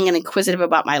 to being inquisitive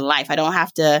about my life. I don't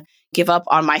have to give up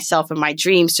on myself and my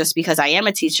dreams just because I am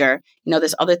a teacher.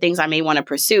 There's other things I may want to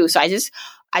pursue. So I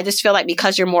just feel like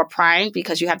because you're more primed,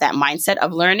 because you have that mindset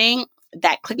of learning,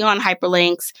 that clicking on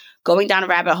hyperlinks, going down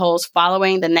rabbit holes,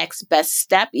 following the next best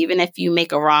step, even if you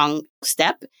make a wrong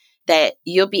step, that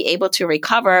you'll be able to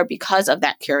recover because of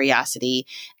that curiosity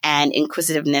and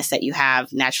inquisitiveness that you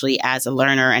have naturally as a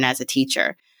learner and as a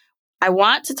teacher. I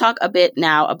want to talk a bit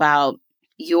now about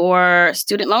your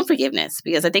student loan forgiveness,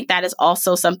 because I think that is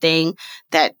also something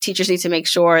that teachers need to make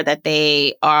sure that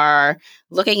they are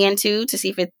looking into to see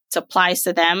if it applies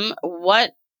to them.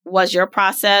 What was your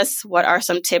process? What are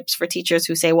some tips for teachers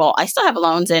who say, well, I still have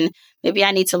loans and maybe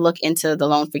I need to look into the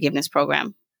loan forgiveness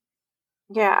program?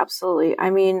 Yeah, absolutely. I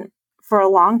mean, for a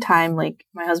long time, like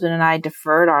my husband and I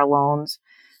deferred our loans,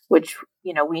 which,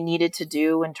 we needed to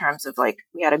do in terms of like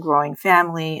we had a growing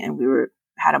family and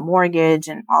had a mortgage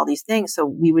and all these things. So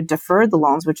we would defer the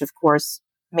loans, which of course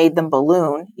made them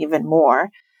balloon even more.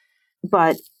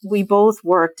 But we both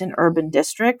worked in urban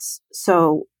districts.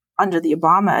 So under the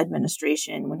Obama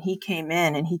administration, when he came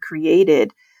in and he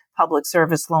created public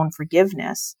service loan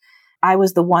forgiveness, I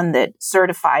was the one that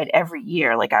certified every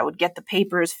year. Like I would get the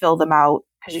papers, fill them out,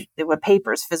 because there were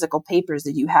physical papers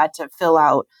that you had to fill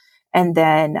out, and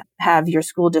then have your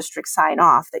school district sign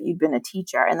off that you'd been a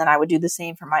teacher. And then I would do the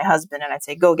same for my husband, and I'd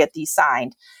say, go get these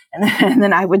signed. And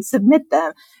then I would submit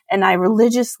them. And I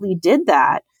religiously did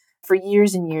that for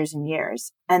years and years and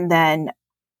years. And then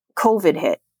COVID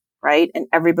hit, right? And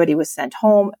everybody was sent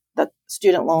home. The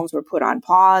student loans were put on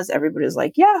pause. Everybody was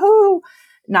like, Yahoo!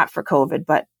 Not for COVID,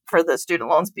 but for the student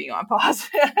loans being on pause.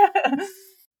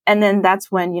 And then that's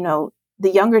when, the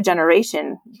younger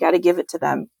generation, you got to give it to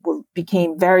them,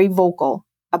 became very vocal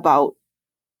about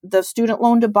the student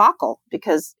loan debacle,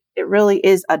 because it really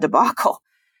is a debacle.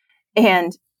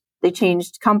 And they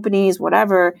changed companies,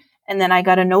 whatever. And then I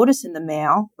got a notice in the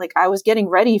mail. Like I was getting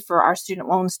ready for our student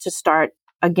loans to start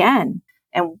again.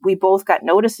 And we both got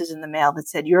notices in the mail that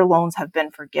said, your loans have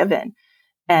been forgiven.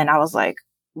 And I was like,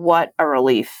 what a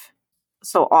relief.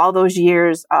 So all those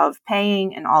years of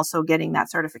paying and also getting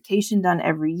that certification done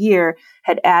every year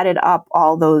had added up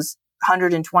all those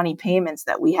 120 payments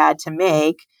that we had to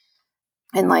make.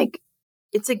 And like,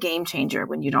 it's a game changer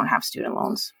when you don't have student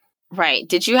loans. Right.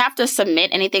 Did you have to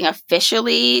submit anything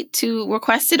officially to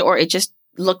request it, or it just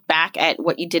looked back at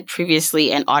what you did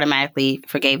previously and automatically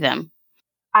forgave them?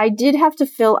 I did have to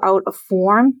fill out a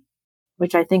form,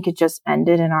 which I think it just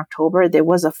ended in October. There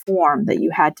was a form that you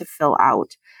had to fill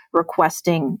out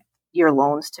requesting your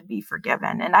loans to be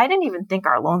forgiven. And I didn't even think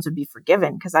our loans would be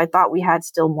forgiven because I thought we had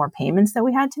still more payments that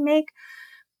we had to make.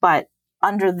 But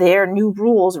under their new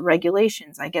rules or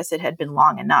regulations, I guess it had been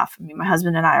long enough. I mean, my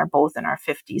husband and I are both in our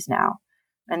 50s now,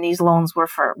 and these loans were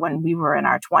for when we were in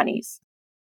our 20s.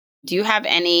 Do you have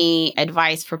any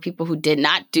advice for people who did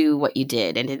not do what you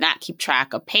did and did not keep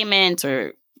track of payments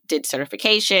or did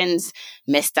certifications,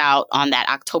 missed out on that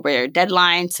October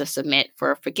deadline to submit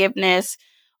for forgiveness?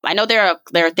 I know there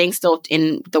are things still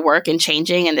in the work and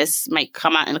changing, and this might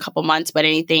come out in a couple months, but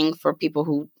anything for people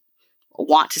who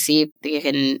want to see if they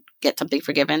can get something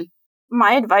forgiven?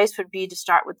 My advice would be to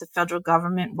start with the federal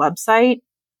government website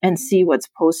and see what's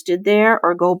posted there,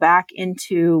 or go back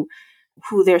into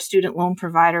who their student loan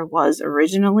provider was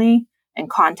originally and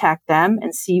contact them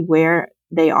and see where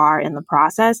they are in the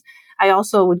process. I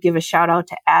also would give a shout out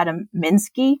to Adam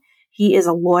Minsky. He is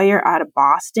a lawyer out of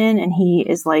Boston, and he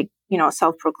is like, a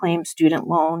self-proclaimed student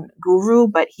loan guru,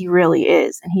 but he really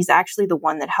is. And he's actually the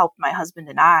one that helped my husband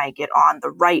and I get on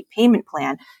the right payment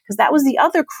plan, because that was the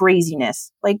other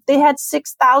craziness. Like, they had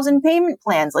 6,000 payment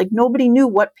plans. Like, nobody knew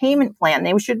what payment plan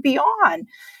they should be on.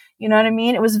 You know what I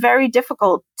mean? It was very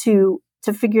difficult to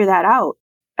figure that out.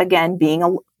 Again, being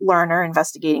a learner,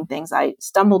 investigating things, I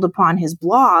stumbled upon his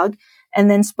blog and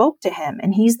then spoke to him.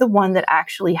 And he's the one that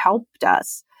actually helped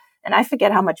us. And I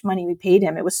forget how much money we paid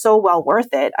him. It was so well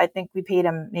worth it. I think we paid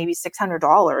him maybe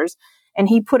 $600. And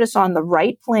he put us on the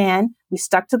right plan. We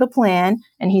stuck to the plan.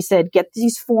 And he said, get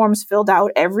these forms filled out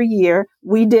every year.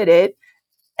 We did it.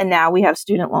 And now we have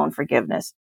student loan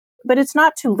forgiveness. But it's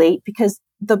not too late, because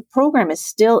the program is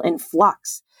still in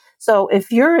flux. So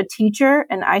if you're a teacher,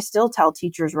 and I still tell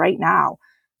teachers right now,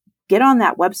 get on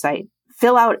that website,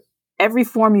 fill out every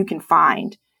form you can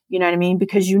find. You know what I mean?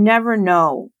 Because you never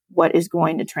know what is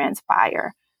going to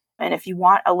transpire. And if you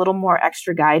want a little more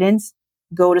extra guidance,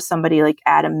 go to somebody like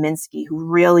Adam Minsky, who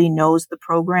really knows the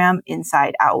program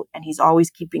inside out. And he's always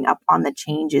keeping up on the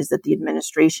changes that the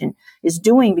administration is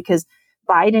doing, because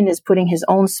Biden is putting his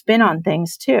own spin on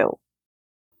things too.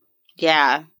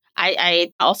 Yeah.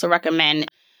 I also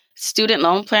recommend Student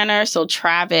Loan Planner. So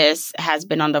Travis has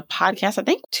been on the podcast, I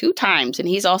think 2 times. And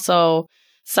he's also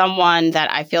someone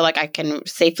that I feel like I can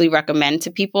safely recommend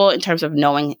to people in terms of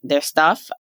knowing their stuff,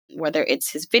 whether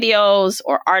it's his videos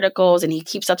or articles, and he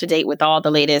keeps up to date with all the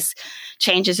latest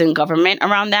changes in government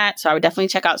around that. So I would definitely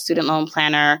check out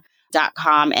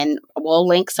studentloanplanner.com, and we'll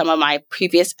link some of my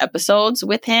previous episodes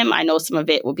with him. I know some of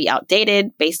it will be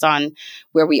outdated based on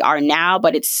where we are now,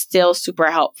 but it's still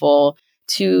super helpful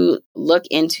to look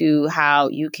into how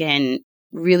you can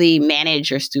really manage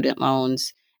your student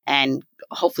loans and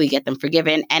hopefully get them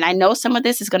forgiven. And I know some of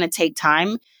this is going to take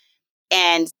time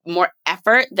and more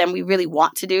effort than we really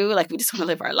want to do. Like, we just want to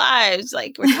live our lives.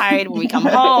 Like, we're tired when we come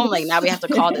home. Like, now we have to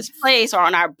call this place, or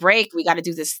on our break, we got to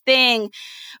do this thing.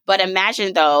 But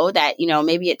imagine, though, that,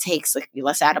 maybe it takes, like,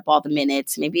 let's add up all the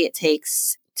minutes. Maybe it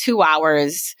takes 2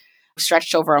 hours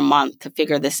stretched over a month to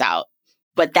figure this out.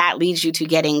 But that leads you to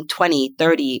getting $20,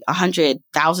 $30,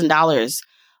 $100,000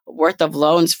 worth of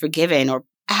loans forgiven, or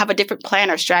have a different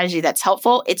plan or strategy that's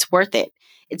helpful. It's worth it.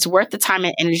 It's worth the time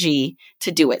and energy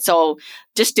to do it. So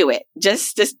just do it.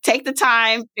 Just take the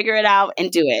time, figure it out,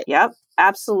 and do it. Yep,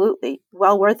 absolutely.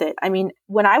 Well worth it. I mean,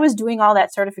 when I was doing all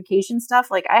that certification stuff,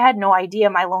 like, I had no idea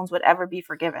my loans would ever be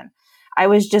forgiven. I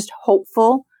was just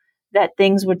hopeful that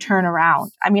things would turn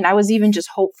around. I mean, I was even just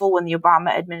hopeful when the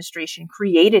Obama administration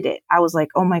created it. I was like,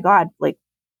 oh my God, like,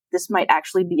 this might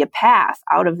actually be a path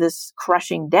out of this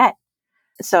crushing debt.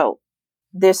 So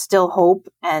there's still hope,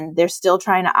 and they're still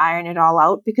trying to iron it all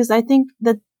out, because I think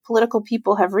that political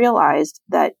people have realized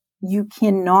that you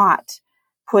cannot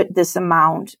put this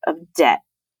amount of debt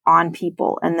on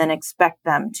people and then expect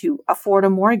them to afford a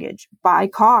mortgage, buy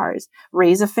cars,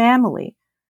 raise a family.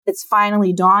 It's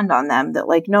finally dawned on them that,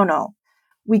 like, no,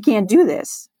 we can't do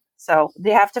this. So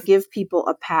they have to give people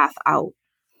a path out.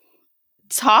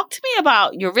 Talk to me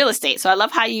about your real estate. So I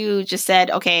love how you just said,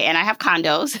 okay, and I have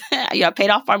condos. You have paid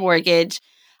off our mortgage.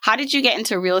 How did you get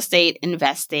into real estate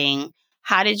investing?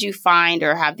 How did you find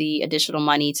or have the additional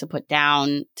money to put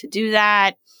down to do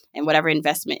that, and whatever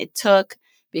investment it took?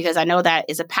 Because I know that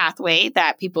is a pathway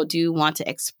that people do want to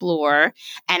explore.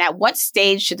 And at what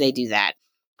stage should they do that?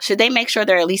 Should they make sure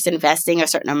they're at least investing a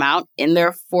certain amount in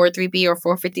their 403B or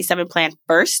 457 plan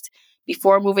first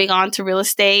before moving on to real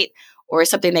estate? Or is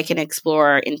something they can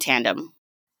explore in tandem?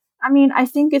 I mean, I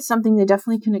think it's something they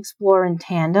definitely can explore in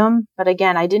tandem. But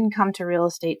again, I didn't come to real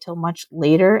estate till much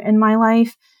later in my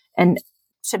life. And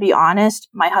to be honest,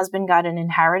 my husband got an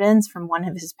inheritance from one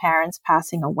of his parents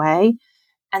passing away.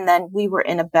 And then we were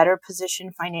in a better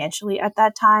position financially at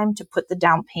that time to put the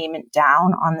down payment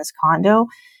down on this condo.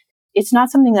 It's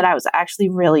not something that I was actually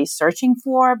really searching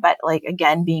for. But like,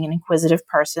 again, being an inquisitive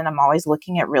person, I'm always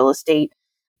looking at real estate,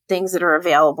 things that are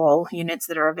available, units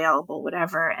that are available,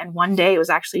 whatever. And one day, it was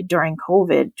actually during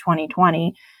COVID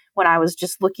 2020, when I was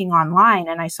just looking online,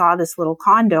 and I saw this little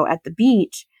condo at the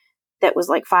beach that was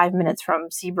like 5 minutes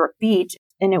from Seabrook Beach.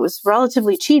 And it was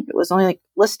relatively cheap. It was only like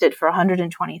listed for $120,000.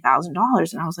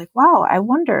 And I was like, wow, I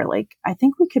wonder, like, I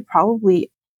think we could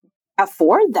probably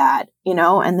afford that,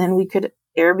 and then we could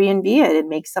Airbnb it and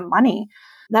make some money.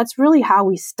 That's really how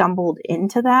we stumbled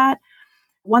into that.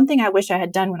 One thing I wish I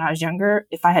had done when I was younger,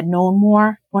 if I had known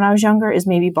more when I was younger, is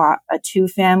maybe bought a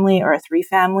 2-family or a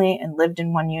 3-family and lived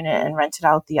in one unit and rented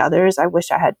out the others. I wish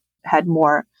I had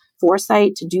more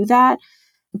foresight to do that.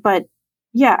 But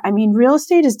yeah, I mean, real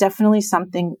estate is definitely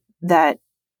something that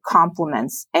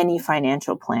complements any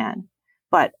financial plan.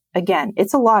 But again,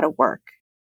 it's a lot of work.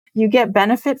 You get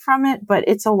benefit from it, but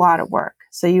it's a lot of work.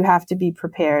 So you have to be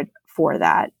prepared for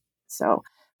that. So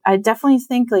I definitely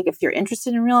think like if you're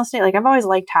interested in real estate, like I've always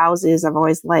liked houses. I've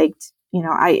always liked,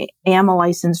 I am a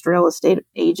licensed real estate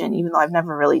agent, even though I've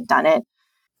never really done it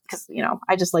because,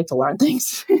 I just like to learn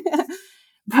things.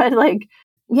 But like,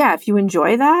 yeah, if you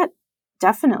enjoy that,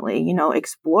 definitely,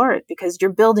 explore it because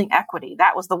you're building equity.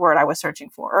 That was the word I was searching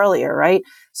for earlier, right?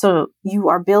 So you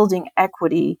are building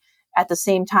equity at the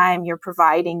same time you're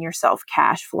providing yourself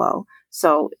cash flow.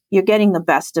 So you're getting the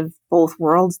best of both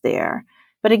worlds there.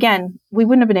 But again, we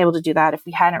wouldn't have been able to do that if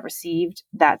we hadn't received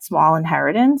that small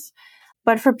inheritance.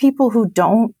 But for people who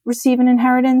don't receive an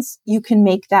inheritance, you can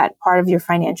make that part of your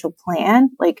financial plan.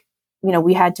 Like,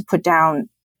 we had to put down,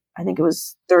 I think it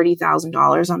was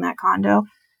 $30,000 on that condo.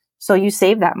 So you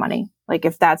save that money. Like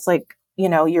if that's like,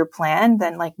 your plan,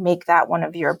 then like make that one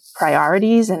of your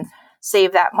priorities and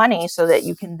save that money so that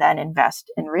you can then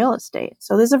invest in real estate.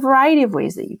 So there's a variety of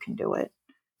ways that you can do it.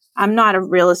 I'm not a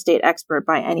real estate expert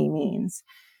by any means,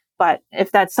 but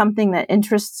if that's something that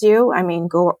interests you,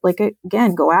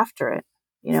 go after it,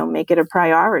 make it a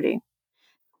priority.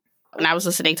 When I was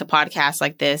listening to podcasts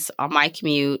like this on my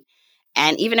commute,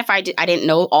 and even if I didn't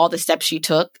know all the steps she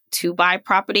took to buy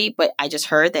property, but I just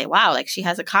heard that, wow, like she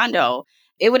has a condo.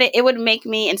 It would make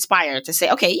me inspired to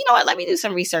say, okay, you know what, let me do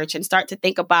some research and start to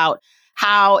think about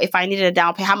how, if I needed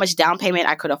how much down payment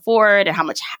I could afford and how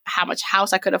much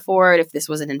house I could afford, if this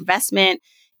was an investment,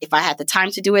 if I had the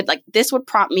time to do it. Like this would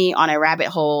prompt me on a rabbit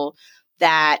hole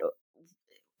that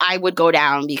I would go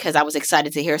down because I was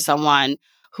excited to hear someone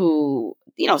who,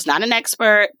 is not an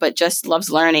expert, but just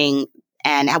loves learning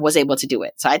and I was able to do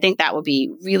it. So I think that would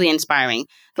be really inspiring.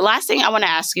 The last thing I want to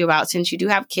ask you about, since you do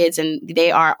have kids and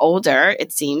they are older,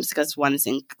 it seems, because one's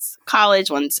in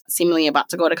college, one's seemingly about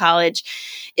to go to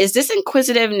college, is this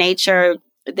inquisitive nature,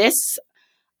 this,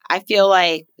 I feel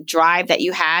like, drive that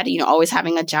you had, always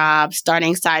having a job,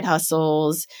 starting side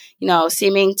hustles,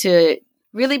 seeming to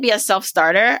really be a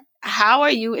self-starter. How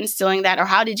are you instilling that, or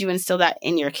how did you instill that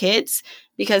in your kids?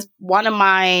 Because one of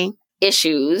my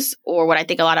issues, or what I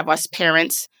think a lot of us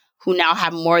parents who now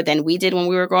have more than we did when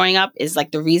we were growing up, is like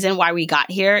the reason why we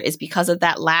got here is because of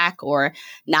that lack or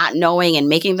not knowing and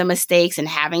making the mistakes and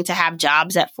having to have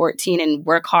jobs at 14 and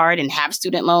work hard and have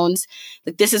student loans.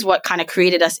 Like this is what kind of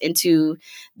created us into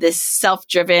this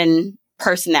self-driven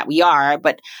person that we are.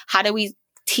 But how do we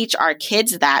teach our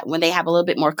kids that when they have a little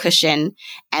bit more cushion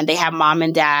and they have mom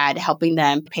and dad helping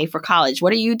them pay for college?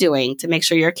 What are you doing to make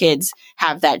sure your kids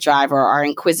have that drive or are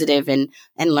inquisitive and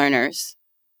learners?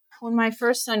 When my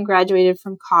first son graduated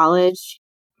from college,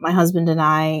 my husband and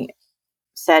I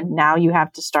said, now you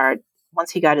have to start,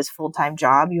 once he got his full-time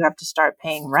job, you have to start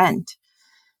paying rent,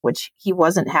 which he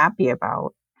wasn't happy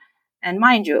about. And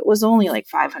mind you, it was only like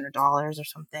 $500 or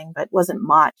something, but it wasn't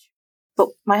much. But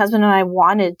my husband and I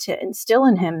wanted to instill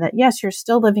in him that, yes, you're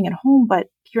still living at home, but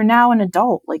you're now an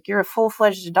adult. Like you're a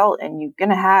full-fledged adult and you're going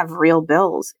to have real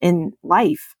bills in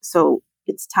life. So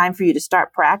it's time for you to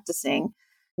start practicing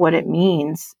what it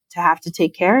means to have to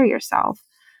take care of yourself.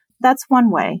 That's one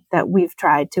way that we've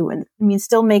tried to,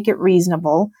 still make it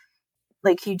reasonable.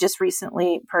 Like he just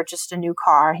recently purchased a new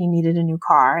car. He needed a new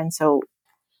car. And so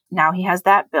now he has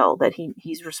that bill that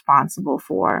he's responsible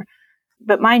for.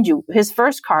 But mind you, his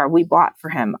first car we bought for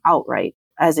him outright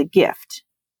as a gift.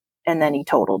 And then he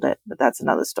totaled it. But that's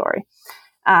another story.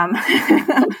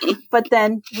 But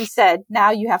then we said,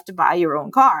 now you have to buy your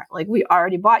own car. Like we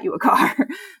already bought you a car.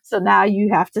 So now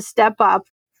you have to step up.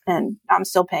 And I'm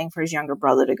still paying for his younger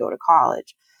brother to go to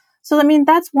college. So,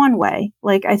 that's one way.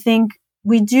 Like, I think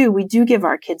we do give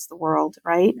our kids the world,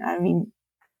 right?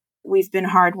 We've been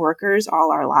hard workers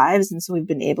all our lives. And so we've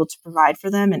been able to provide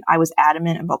for them. And I was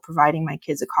adamant about providing my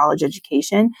kids a college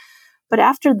education. But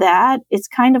after that, it's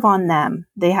kind of on them.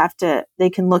 They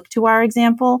can look to our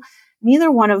example.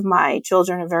 Neither one of my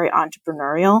children are very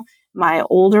entrepreneurial. My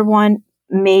older one,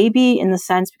 maybe in the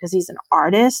sense because he's an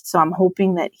artist. So I'm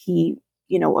hoping that he,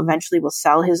 eventually will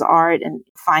sell his art and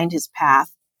find his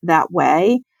path that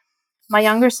way. My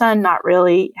younger son, not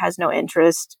really, has no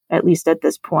interest, at least at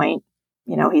this point.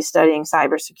 He's studying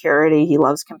cybersecurity. He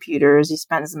loves computers. He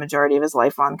spends the majority of his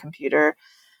life on computer.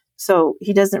 So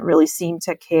he doesn't really seem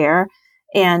to care.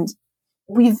 And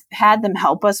we've had them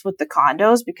help us with the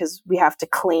condos because we have to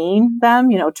clean them,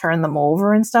 turn them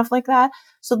over and stuff like that.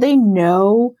 So they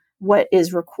know what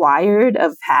is required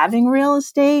of having real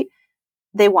estate.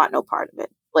 They want no part of it.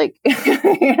 Like,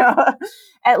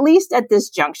 at least at this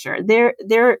juncture,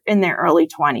 they're in their early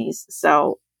 20s.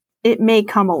 So it may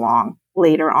come along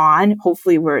later on.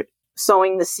 Hopefully we're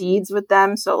sowing the seeds with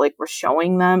them. So like we're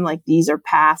showing them like these are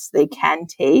paths they can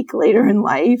take later in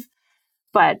life.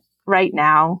 But right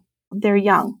now they're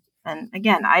young. And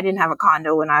again, I didn't have a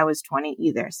condo when I was 20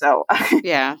 either. So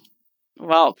Yeah.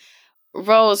 Well,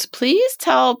 Rose, please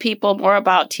tell people more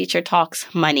about Teacher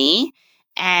Talks Money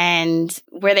and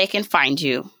where they can find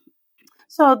you.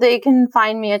 So they can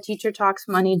find me at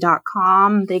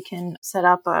teachertalksmoney.com. They can set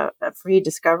up a free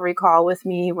discovery call with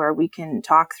me where we can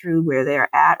talk through where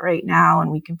they're at right now and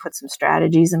we can put some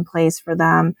strategies in place for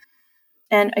them.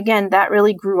 And again, that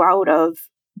really grew out of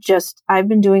just, I've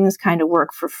been doing this kind of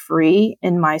work for free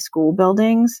in my school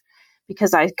buildings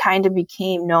because I kind of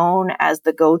became known as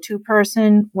the go-to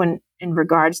person when in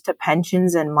regards to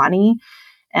pensions and money.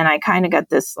 And I kind of got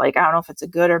this, like, I don't know if it's a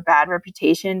good or bad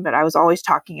reputation, but I was always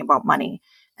talking about money.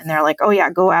 And they're like, oh yeah,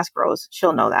 go ask Rose.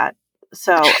 She'll know that.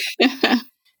 So,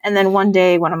 and then one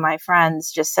day, one of my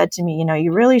friends just said to me, you know,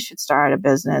 you really should start a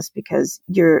business because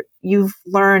you've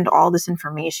learned all this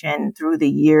information through the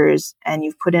years and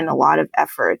you've put in a lot of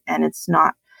effort. And it's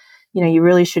not, you know, you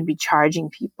really should be charging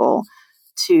people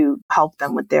to help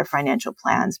them with their financial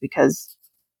plans because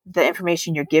the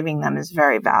information you're giving them is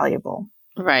very valuable.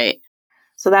 Right.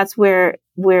 So that's where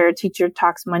Teacher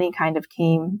Talks Money kind of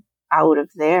came out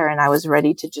of there. And I was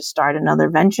ready to just start another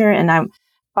venture. And I'm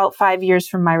about 5 years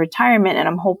from my retirement. And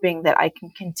I'm hoping that I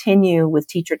can continue with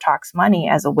Teacher Talks Money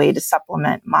as a way to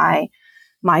supplement my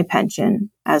pension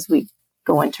as we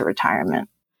go into retirement.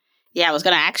 Yeah, I was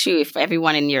going to ask you if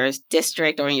everyone in your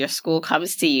district or in your school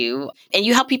comes to you and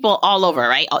you help people all over,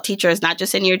 right? All teachers, not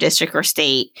just in your district or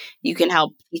state. You can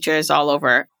help teachers all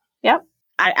over. Yep.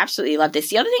 I absolutely love this.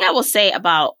 The other thing I will say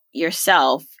about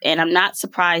yourself, and I'm not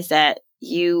surprised that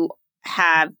you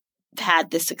have had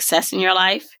this success in your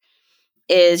life,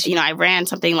 is, you know, I ran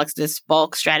something like this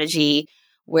bulk strategy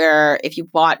where if you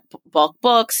bought bulk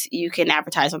books, you can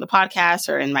advertise on the podcast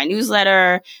or in my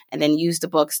newsletter and then use the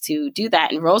books to do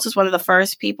that. And Rose was one of the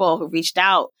first people who reached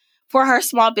out for her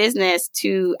small business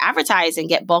to advertise and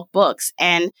get bulk books.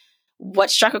 And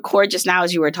what struck a chord just now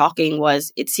as you were talking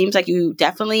was it seems like you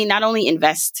definitely not only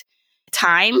invest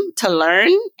time to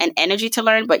learn and energy to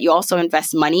learn, but you also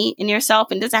invest money in yourself.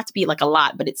 And it doesn't have to be like a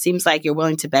lot, but it seems like you're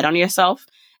willing to bet on yourself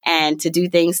and to do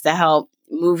things to help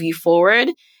move you forward.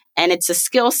 And it's a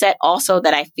skill set also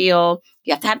that I feel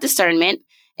you have to have discernment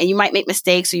and you might make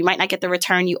mistakes or you might not get the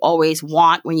return you always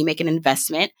want when you make an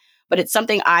investment. But it's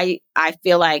something I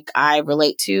feel like I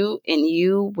relate to in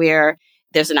you where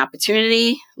there's an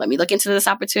opportunity. Let me look into this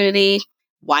opportunity.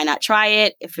 Why not try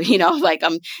it? If, you know, like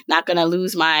I'm not going to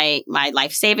lose my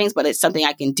life savings, but it's something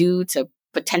I can do to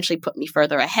potentially put me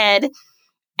further ahead.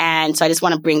 And so I just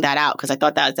want to bring that out because I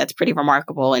thought that's pretty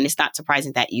remarkable. And it's not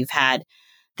surprising that you've had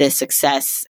this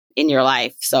success in your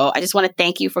life. So I just want to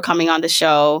thank you for coming on the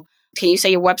show. Can you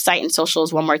say your website and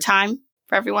socials one more time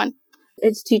for everyone?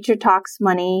 It's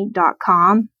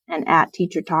teachertalksmoney.com and at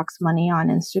teachertalksmoney on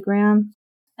Instagram.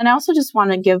 And I also just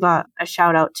want to give a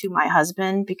shout out to my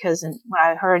husband because when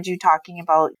I heard you talking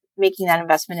about making that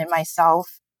investment in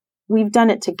myself, we've done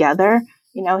it together.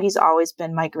 You know, he's always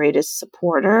been my greatest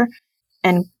supporter.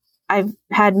 And I've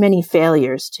had many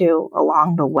failures too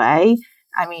along the way.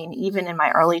 I mean, even in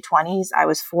my early 20s, I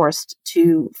was forced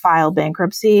to file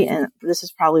bankruptcy. And this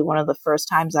is probably one of the first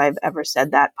times I've ever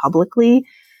said that publicly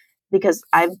because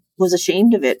I was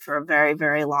ashamed of it for a very,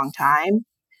 very long time.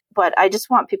 But I just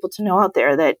want people to know out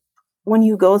there that when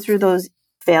you go through those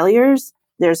failures,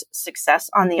 there's success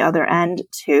on the other end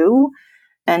too.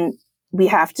 And we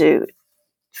have to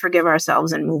forgive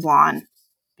ourselves and move on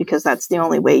because that's the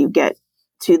only way you get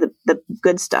to the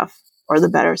good stuff or the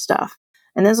better stuff.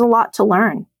 And there's a lot to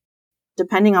learn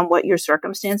depending on what your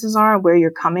circumstances are, where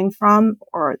you're coming from,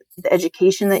 or the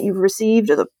education that you've received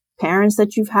or the parents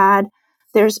that you've had.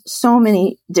 There's so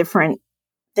many different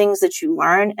things that you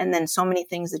learn and then so many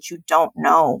things that you don't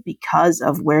know because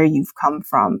of where you've come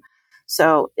from.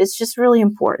 So it's just really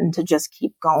important to just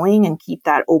keep going and keep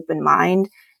that open mind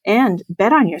and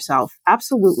bet on yourself.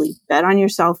 Absolutely. Bet on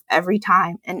yourself every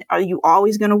time. And are you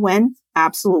always going to win?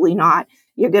 Absolutely not.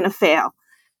 You're going to fail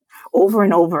over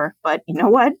and over. But you know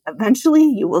what? Eventually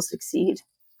you will succeed.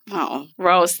 Oh,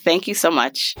 Rose, thank you so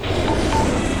much.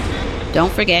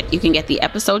 Don't forget, you can get the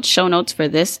episode show notes for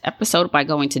this episode by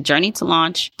going to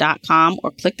journeytolaunch.com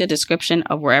or click the description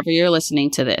of wherever you're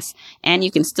listening to this. And you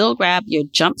can still grab your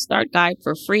Jumpstart Guide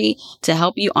for free to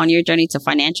help you on your journey to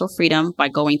financial freedom by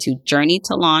going to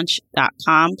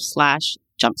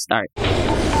journeytolaunch.com/jumpstart.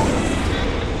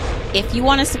 If you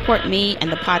want to support me and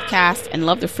the podcast and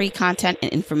love the free content and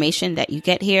information that you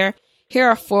get here, here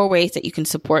are 4 ways that you can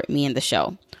support me and the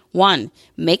show. 1,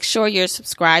 make sure you're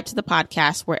subscribed to the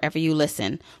podcast wherever you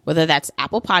listen, whether that's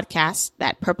Apple Podcasts,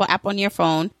 that purple app on your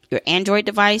phone, your Android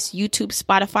device, YouTube,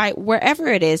 Spotify, wherever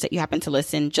it is that you happen to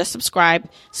listen, just subscribe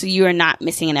so you are not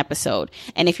missing an episode.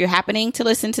 And if you're happening to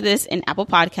listen to this in Apple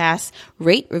Podcasts,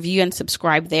 rate, review, and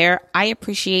subscribe there. I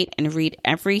appreciate and read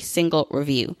every single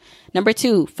review. Number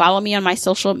 2, follow me on my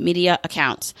social media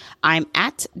accounts. I'm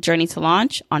at Journey to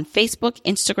Launch on Facebook,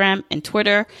 Instagram, and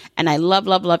Twitter, and I love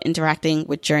interacting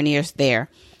with journeyers there.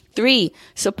 3,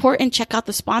 support and check out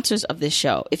the sponsors of this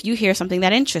show if you hear something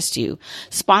that interests you.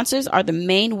 Sponsors are the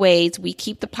main ways we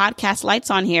keep the podcast lights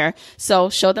on here, so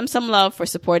show them some love for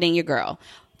supporting your girl.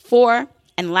 4,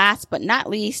 and last but not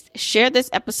least, share this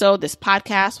episode, this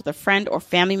podcast with a friend or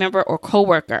family member or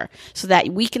coworker so that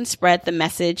we can spread the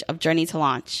message of Journey to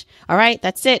Launch. All right,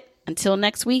 that's it. Until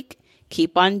next week,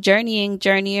 keep on journeying,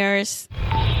 journeyers.